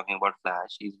character I'm talking about,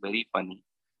 Flash. He's very funny,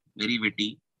 very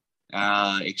witty,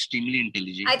 extremely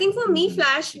intelligent. I think for me,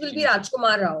 Flash will be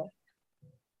Rajkumar Rao.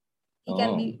 He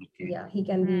can be, okay. He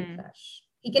can be Flash.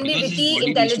 He can Because be witty, his body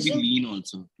intelligent. Needs to be lean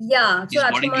also. Yeah, His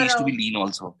body needs to be lean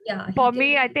also. Yeah. For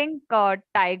me, I think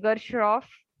Tiger Shroff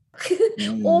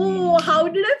Oh, how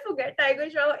did I forget Tiger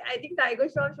Shroff? I think Tiger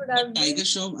Shroff should have been Tiger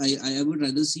Shroff, I would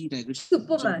rather see Tiger Shroff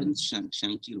Superman. in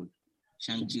Shang-Chi role.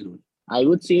 Shang-Chi role. I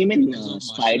would see him in Because of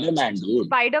martial Spider-Man, arts. dude.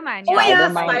 Spider-Man. Oh yeah,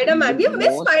 Spider-Man Spider-Man. We is have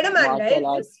missed most Spider-Man, martial guys.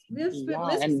 arts. We've Yeah,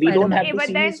 missed and we don't Spider-Man. have Yeah, to but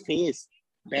see then his face.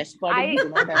 Best part is we do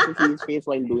not have to see his face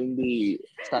while doing the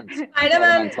stunts. Spider-Man.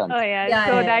 Spider-Man stunts. Oh yeah. Yeah,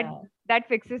 So yeah, that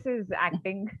fixes his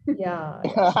acting. yeah.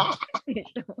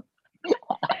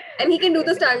 And he can do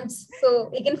the stunts,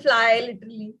 so he can fly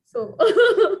literally. So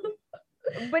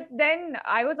But then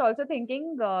I was also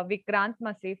thinking Vikrant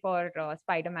Massey for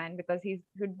Spider-Man because he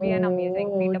should be an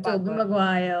amazing Peter Tobey Parker.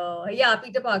 Maguire. Yeah,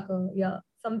 Peter Parker. Yeah.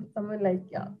 Someone like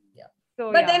yeah.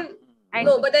 So But yeah. then And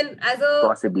but then as a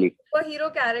Possibly.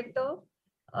 superhero character,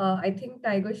 I think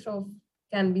Tiger Shroff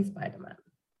can be Spider-Man.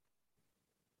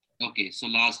 Okay, so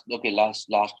last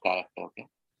character. Okay,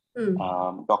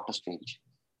 Doctor Strange.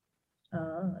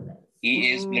 Nice.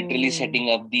 He is literally Ooh. setting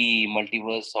up the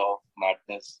multiverse of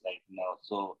madness right now.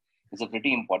 So it's a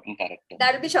pretty important character.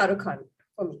 That will be Shah Rukh Khan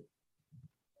for me.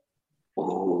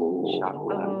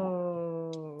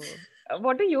 Oh.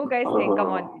 What do you guys think? Come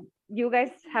on. You guys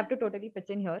have to totally pitch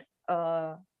in here.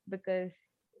 Because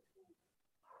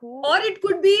who Or it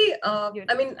could be, You-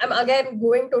 I mean, I'm again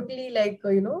going totally like,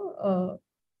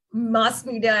 mass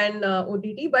media and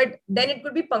OTT, but then it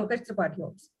could be Pankaj Tripathi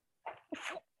also.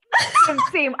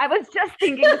 same. I was just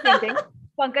thinking the same thing.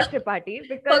 Pankaj Tripathi,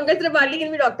 because Pankaj Tripathi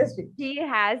can be Doctor Strange. he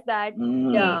has that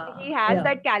Yeah. he has yeah.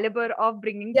 that caliber of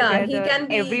bringing Yeah, he together can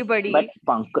be- everybody But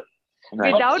Pankaj,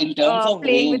 right. without in terms of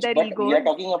playing with range, their but we are egos.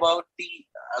 talking about the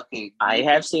I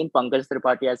have seen Pankaj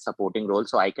Tripathi as supporting role,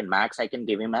 so I can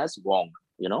give him as Wong.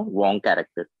 Wong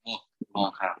character. You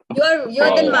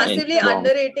are then Oh, massively wrong.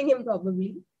 underrating him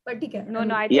probably. But he can. No,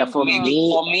 I Yeah, think for me,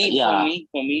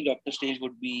 for me, Doctor Strange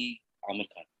would be Amir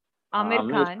Khan. Amir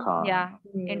Amir Khan. Khan. Yeah,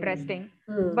 interesting.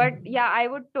 Hmm. But yeah, I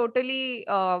would totally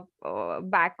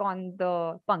back on the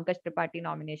Pankaj Tripathi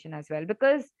nomination as well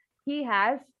because he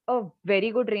has a very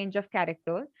good range of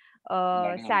character.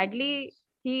 That is Sadly,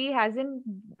 he hasn't.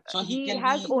 So He can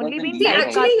has be only that been guy. See,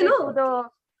 actually, typecasted to the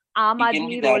Aam He can Aadmi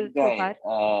be role that so guy.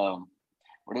 far.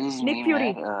 What is his Nick name?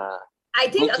 Fury. I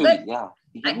think Nick agar, Fury, yeah.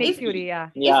 He can be Nick Fury, yeah.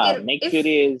 Yeah, if- Nick if-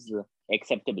 Fury is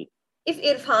acceptable. if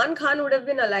Irfan Khan would have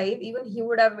been alive, even he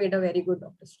would have made a very good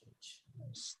Doctor Strange.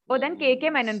 Oh, then KK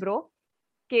Menon, bro.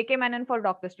 KK Menon for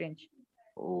Doctor Strange.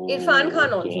 Irfan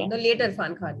Khan Okay. also, the late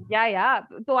Irfan Khan. Yeah.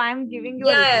 So I'm giving you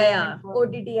a Yeah. replacement for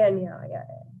OTT and yeah.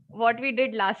 what we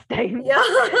did last time. Yeah.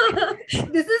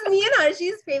 This is me and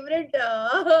Arshi's favorite,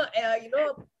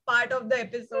 part of the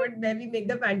episode where we make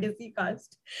the fantasy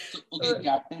cast. So, okay,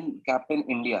 Captain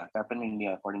India,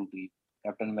 according to you.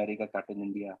 Captain America, Captain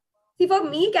India. See, for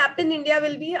me, Captain India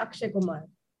will be Akshay Kumar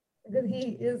because he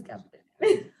is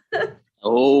Captain.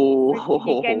 Oh,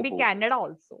 He can be Canada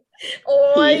also.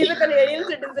 Oh, he's a Canadian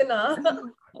citizen. Huh?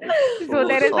 So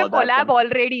there is a saw that collab one.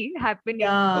 already happening.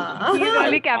 Yeah. He's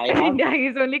only Captain have- India.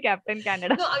 He's only Captain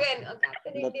Canada. No, again,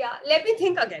 Captain India. Let me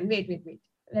think again. Wait.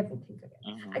 Let me think again.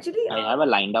 Mhm. Actually, I have a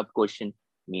lined up question.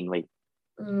 Meanwhile,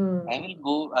 I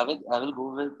will go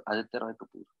with Aditya Roy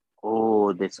Kapoor.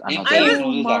 oh, this Name another. three Oh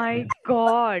movies my acted.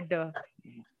 God.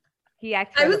 He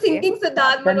actually. I was thinking Siddharth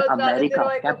Captain Malhotra, America, Aditya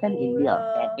Roy Captain Kapoor, India.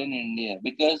 Captain India,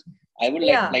 because I would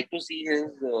Yeah. like to see his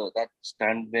that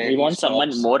stunt where We want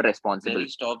someone stops- more where responsible. he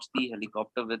stops the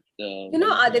helicopter with.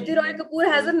 Aditya Roy Kapoor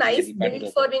has a nice build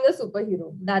for being a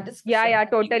superhero. That is. for Yeah, sure.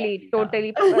 totally.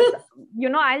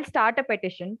 I'll start a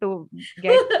petition to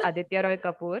get Aditya Roy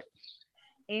Kapoor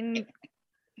in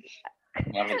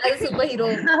As a superhero.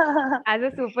 as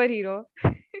a superhero.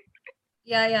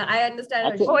 Yeah, I understand.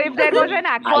 Actually- Oh, if there was an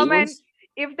I Aquaman, was-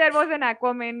 if there was an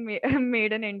Aquaman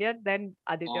made in India, then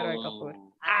Aditya Roy Kapoor.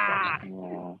 Ah.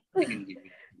 Yeah.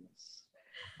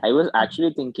 I was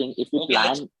actually thinking if we Okay,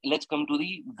 plan. let's come to the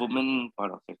woman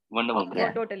part of it. Wonder Woman. Okay.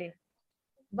 Oh, totally.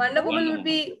 Wonder Woman would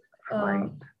be Right.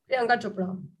 Priyanka Chopra.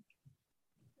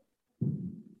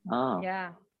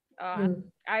 Yeah. Hmm.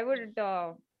 I would.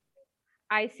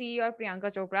 I see your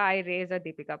Priyanka Chopra. I raise a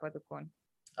Deepika Padukone.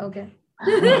 Okay.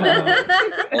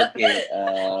 Okay,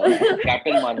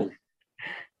 Captain Marvel.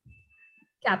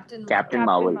 Captain.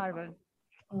 Marvel.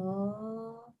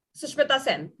 Sushmita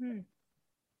Sen. Hmm.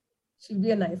 She'll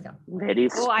be a nice captain. Very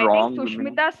Oh, I strong. think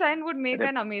women. Sushmita Sen would make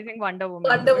an amazing Wonder Woman.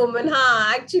 Wonder Woman,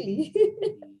 actually.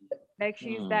 Like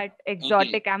she's Hmm. that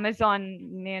exotic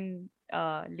Amazonian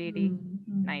lady.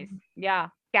 Hmm. Nice. Yeah.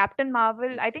 Captain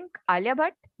Marvel. I think Alia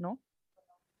Bhatt. No.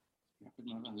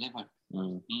 Captain Marvel.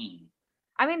 Hmm.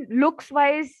 I mean, looks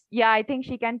wise, yeah, I think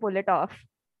she can pull it off.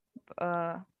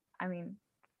 I mean,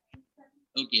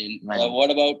 Okay. Right. What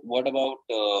about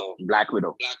Black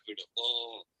Widow. Black Widow?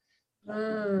 Oh,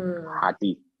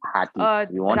 Hathi.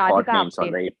 We want hot Radhika names, Apte.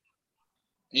 all right?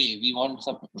 Hey, we want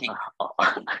something.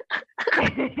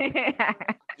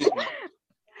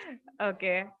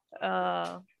 Okay.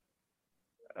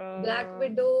 Black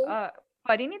Widow.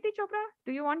 Pariniti Chopra?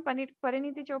 Do you want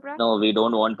Pariniti Chopra? No, we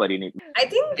don't want Parinit. I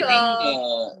think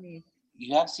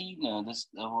You have seen this.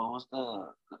 What's the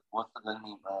girl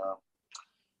name?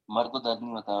 Marko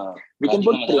Dadni Mata. We can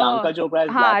put Priyanka Madan. Chopra as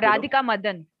Ha, Black Widow. Radhika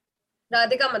Madan.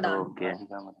 Radhika Madan. Okay.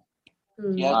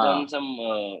 She has Ah. done some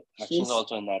actions She's-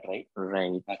 also in that, right?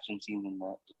 Right. Action scenes in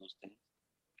that, those things.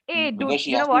 Hey, dude, Because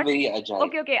she you has know to what? be very agile.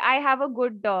 Okay. I have a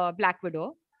good Black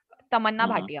Widow. Tamanna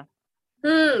Bhatia.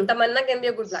 Tamanna can be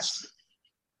a good Black Widow.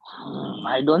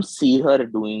 I don't see her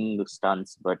doing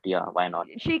stunts, but yeah, why not?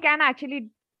 She can actually.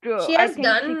 She I has think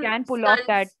done she can pull off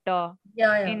that stunts.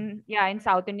 Yeah. in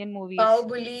South Indian movies.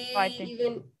 Bahubali, I think.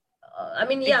 even. I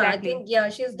mean, Exactly. I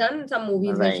think she's done some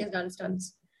movies where she's done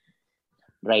stunts.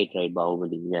 Right,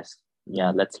 Bahubali, yes.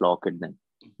 Yeah, let's lock it then.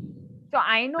 So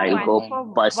I know I'll go for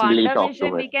personally talk to WandaVision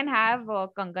her. we can have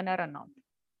Kangana Ranaut.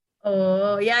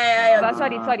 Oh, yeah.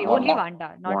 Sorry, only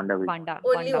Wanda, not WandaVision. Wanda.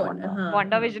 Only Wanda. one.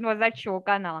 WandaVision was that show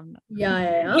ka naam.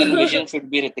 Yeah. Then Vision should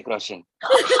be Hrithik Roshan.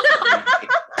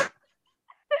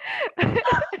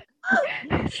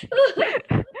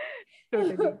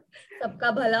 Totally. Sabka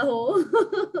bhala ho.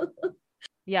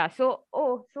 Yeah. So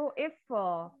if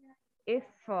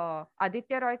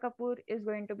Aditya Roy Kapoor is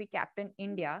going to be Captain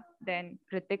India, then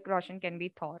Hrithik Roshan can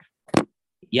be Thor.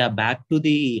 Yeah, back to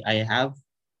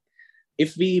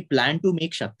if we plan to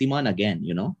make Shaktiman again,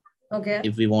 Okay.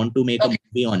 if we want to make a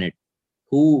movie on it,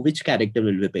 which character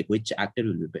will we pick? Which actor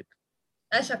will we pick?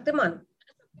 As Shaktiman.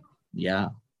 Yeah.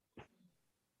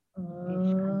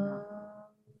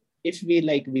 If we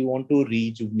want to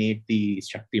rejuvenate the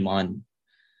Shaktiman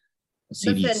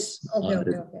series,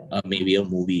 Okay. maybe a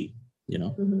movie,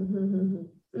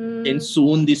 Mm. And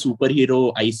soon the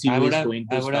superhero ICU is going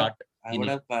to start. I would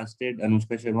have casted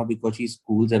Anushka Sharma because she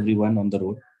schools everyone on the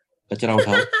road. Kachra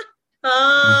uthao.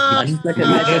 Anushka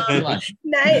Sharma is Shaktiman.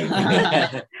 Nice.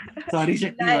 Sorry,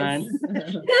 Shaktiman.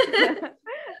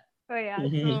 So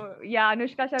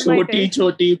Anushka Sharma.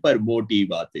 Choti par moti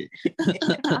baatein.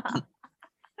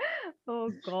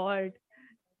 Oh God.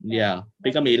 Yeah,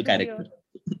 pick a male character.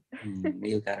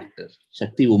 Male character.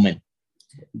 Shakti woman.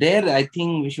 There, I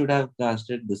think we should have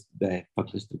casted this guy,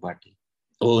 Pankaj Tripathi.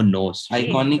 Oh no.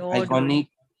 Iconic.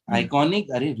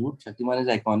 Arey, dude, Shaktiman is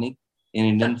iconic in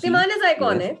Indian film. Shaktiman is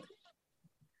iconic.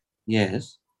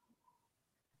 Yes.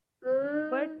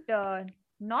 But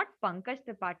not Pankaj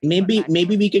Tripathi.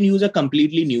 Maybe we can use a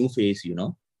completely new face,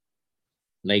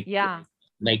 like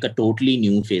a totally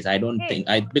new face. I don't think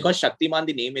because Shaktiman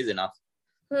the name is enough,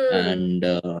 and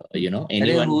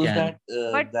anyone who's can. That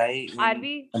but guy are in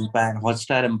we Empire,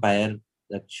 Hotstar Empire,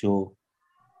 that show?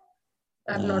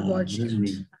 I've not watched.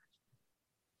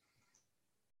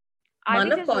 Are we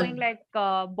Manav just Kaul. doing like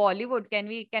Bollywood?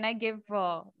 Can I give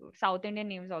South Indian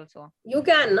names also? You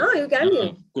can, no? You can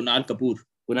give. Kunal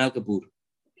Kapoor.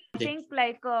 I think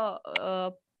like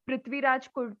Prithviraj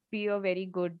could be a very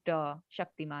good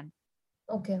Shaktiman.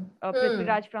 Okay.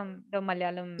 Prithviraj from the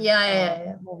Malayalam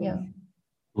Yeah. movies.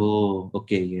 Oh,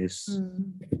 okay, yes.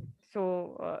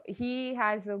 So he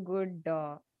has a good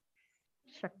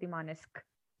Shaktimanesque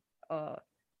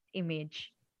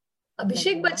image.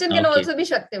 Abhishek Bachchan can also be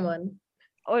Shaktiman.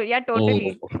 Oh yeah,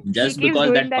 totally. Oh, just He keeps because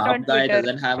doing that that on Pap guy Twitter.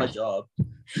 doesn't have a job.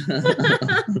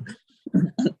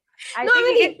 I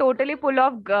think he can totally pull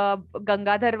off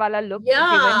Gangadhar wala look.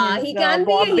 Yeah, given his, he can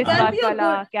Bob be a Biswas good.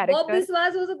 wala character. Bob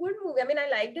Biswas was a good movie. I mean, I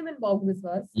liked him in Bob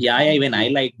Biswas. Yeah, even I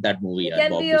like that movie. He can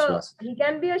Bob be Biswas. he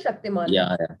can be a Shaktiman.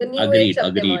 Yeah. The new age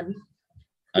Shaktiman.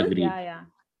 Agreed. Yeah.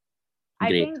 I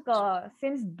Great. think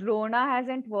since Drona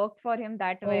hasn't worked for him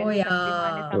that well,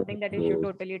 Shaktiman is something that he should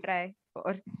totally try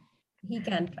for. He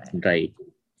can try. Right.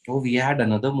 Oh, we had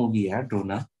another movie,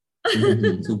 Drona.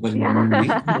 Super Yeah. movie.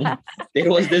 There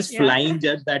was this flying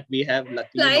jet that we have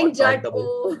luckily Flying not jet. talked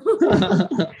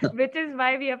about. Which is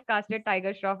why we have casted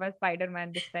Tiger Shroff as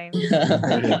Spider-Man this time.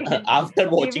 After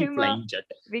Give watching him Flying Jet.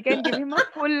 We can give him a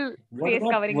full face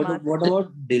covering mask. What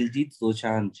about Diljit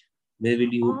Dosanjh? Where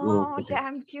will you go? Oh,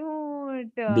 damn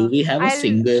cute. Do we have a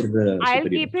singer? I'll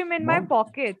keep him in my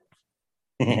pocket.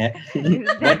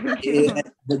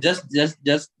 But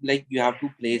just like you have to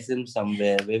place him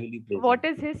somewhere. Where will you place him? What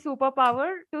is his superpower?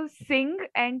 To sing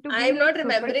and to be I'm not super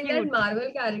remembering that cute.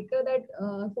 Marvel character that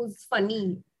who's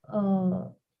funny.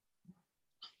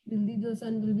 Dildi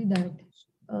Dosanjh will be that.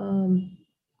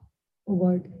 Oh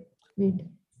God. Wait.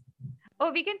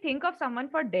 Oh, we can think of someone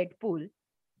for Deadpool.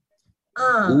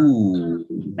 Ooh.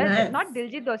 Nice. Not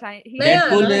Diljit Dosanjh.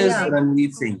 Deadpool is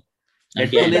Ranveer Singh.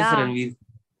 Deadpool is Yeah. Ranveer.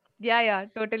 Yeah,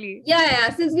 totally. Yeah.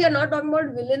 Since we are not talking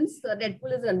about villains,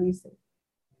 Deadpool is Ranveer Singh.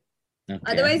 Okay.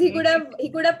 Otherwise, he could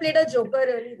have played a Joker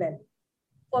really well.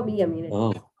 For me, I mean.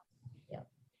 Oh. Yeah.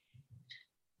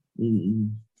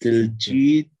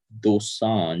 Diljit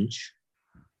Dosanjh.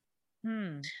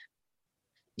 Who?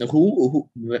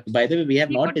 By the way, we have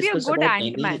He not could be a discussed good about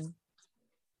Ant-Man.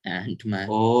 any Ant-Man.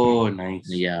 Oh, nice.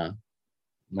 Yeah.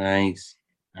 Nice.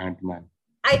 Ant-Man.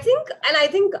 I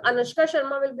think Anushka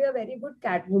Sharma will be a very good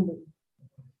Catwoman.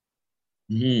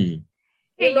 Hmm.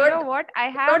 Hey, We've you know what? I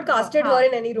have not casted her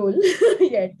in any role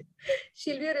yet.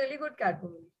 She'll be a really good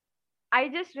Catwoman. I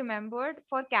just remembered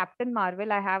for Captain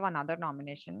Marvel, I have another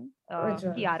nomination. Which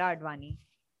one? Kiara Advani.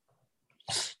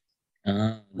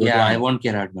 Good Yeah, one. I want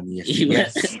Kiara Advani. Yes.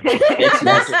 Yes.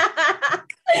 Yes.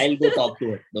 I'll go talk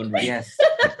to her. Don't worry. Yes.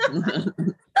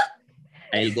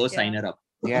 I'll go sign her up.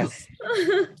 Yes.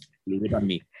 Leave it on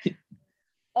me.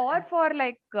 Or for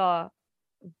like,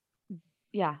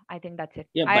 yeah, I think that's it.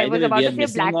 Yeah, by I the was way, about we to are say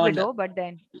missing Black on- Widow, but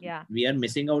then, yeah. We are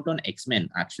missing out on X-Men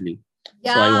actually.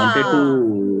 Yeah. So I wanted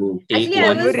to take Actually, I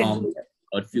one was- from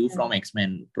a few from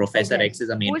X-Men. Professor Okay. X is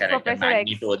a main Who's character. Professor X?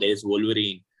 Magneto, there is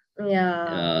Wolverine,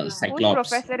 Yeah. Who's Cyclops.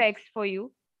 Professor X for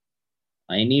you?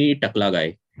 I need Takla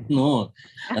guy. No,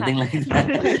 nothing like that.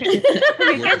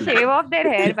 We can shave off their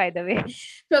hair, by the way.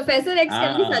 Professor X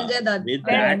can be Sanjay Dutt. With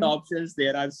that options,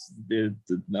 there are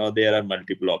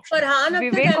multiple options. Farhan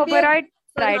Akhtar Vivek can be a- Oberoi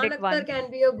tried Farhan it Akhtar once.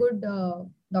 can be a good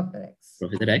Dr. X.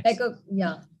 Professor X, Like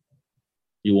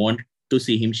you want to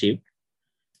see him shaved?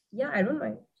 yeah, I don't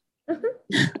mind.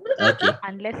 Okay.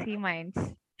 Unless he minds.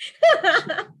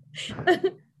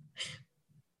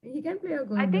 He can play a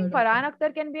good. I think Farhan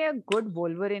Akhtar can be a good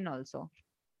Wolverine also.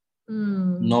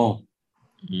 No.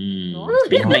 Hmm. No?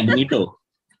 Pick Magneto.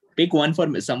 Pick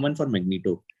someone for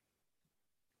Magneto.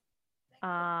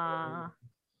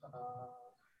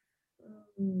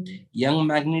 Young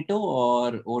Magneto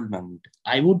or old Magneto?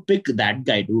 I would pick that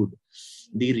guy, dude.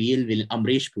 The real villain,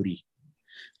 Amresh Puri.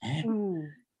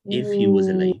 If he was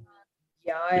alive.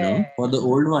 Yeah. You know? For the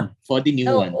old one? For the new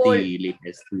Oh, one, old. the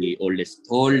latest, the oldest.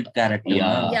 Old character.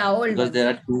 Yeah. na? Yeah, old. Because one. there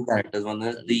are two characters. One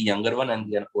is the younger one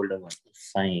and the older one.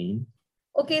 Fine.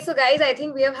 Okay, so guys, I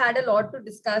think we have had a lot to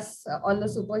discuss on the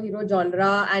superhero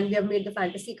genre, and we have made the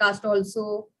fantasy cast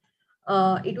also.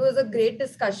 It was a great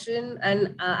discussion,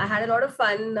 and I had a lot of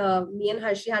fun. Me and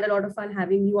Hershey had a lot of fun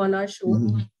having you on our show.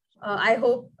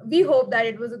 We hope that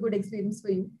it was a good experience for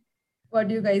you. What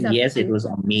do you guys have Yes, to say? it was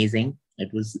amazing.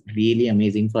 It was really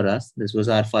amazing for us. This was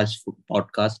our first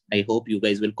podcast. I hope you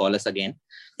guys will call us again.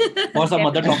 For some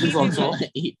other topics Definitely. also.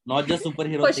 Not just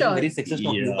superhero For thing, sure. very sexist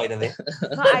topics, Yeah. by the way.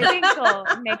 No, I think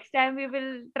next time we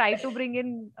will try to bring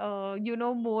in,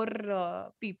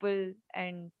 more people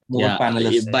and More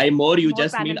panelists. By more, you More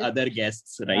just mean panelists. other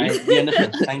guests, right? We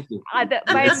understand. Thank you. by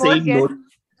Just more saying guests. more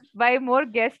By more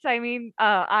guests, I mean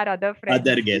our other friends.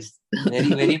 other guests. Very,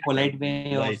 very polite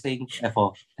way Right. of saying F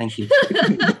off. Thank you.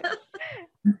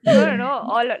 No.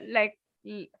 All like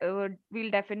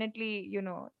we'll definitely,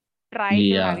 try to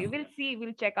Yeah. have you. We'll see.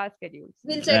 We'll check our schedules.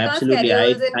 We'll check Absolutely. our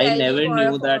schedules. and I tell you never for-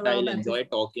 knew for that our I'll back. enjoy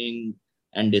talking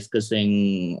and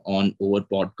discussing on over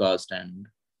podcast and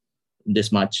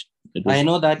this much. It was- I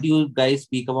know that you guys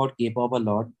speak about K-pop a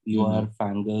lot. You Mhm. are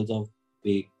fangirls of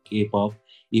K-pop.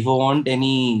 If you want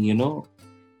any,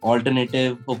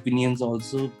 alternative opinions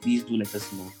also, please do let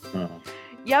us know.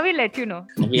 Yeah, we'll let you know.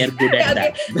 We are good at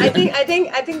Okay, that. I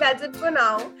think that's it for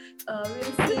now.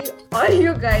 We'll see all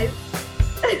you guys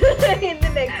in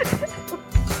the next.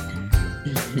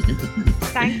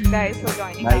 Thanks, guys, for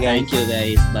joining Bye, us. guys. Thank you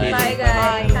guys. Bye. Bye,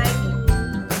 guys. Bye. Thank you.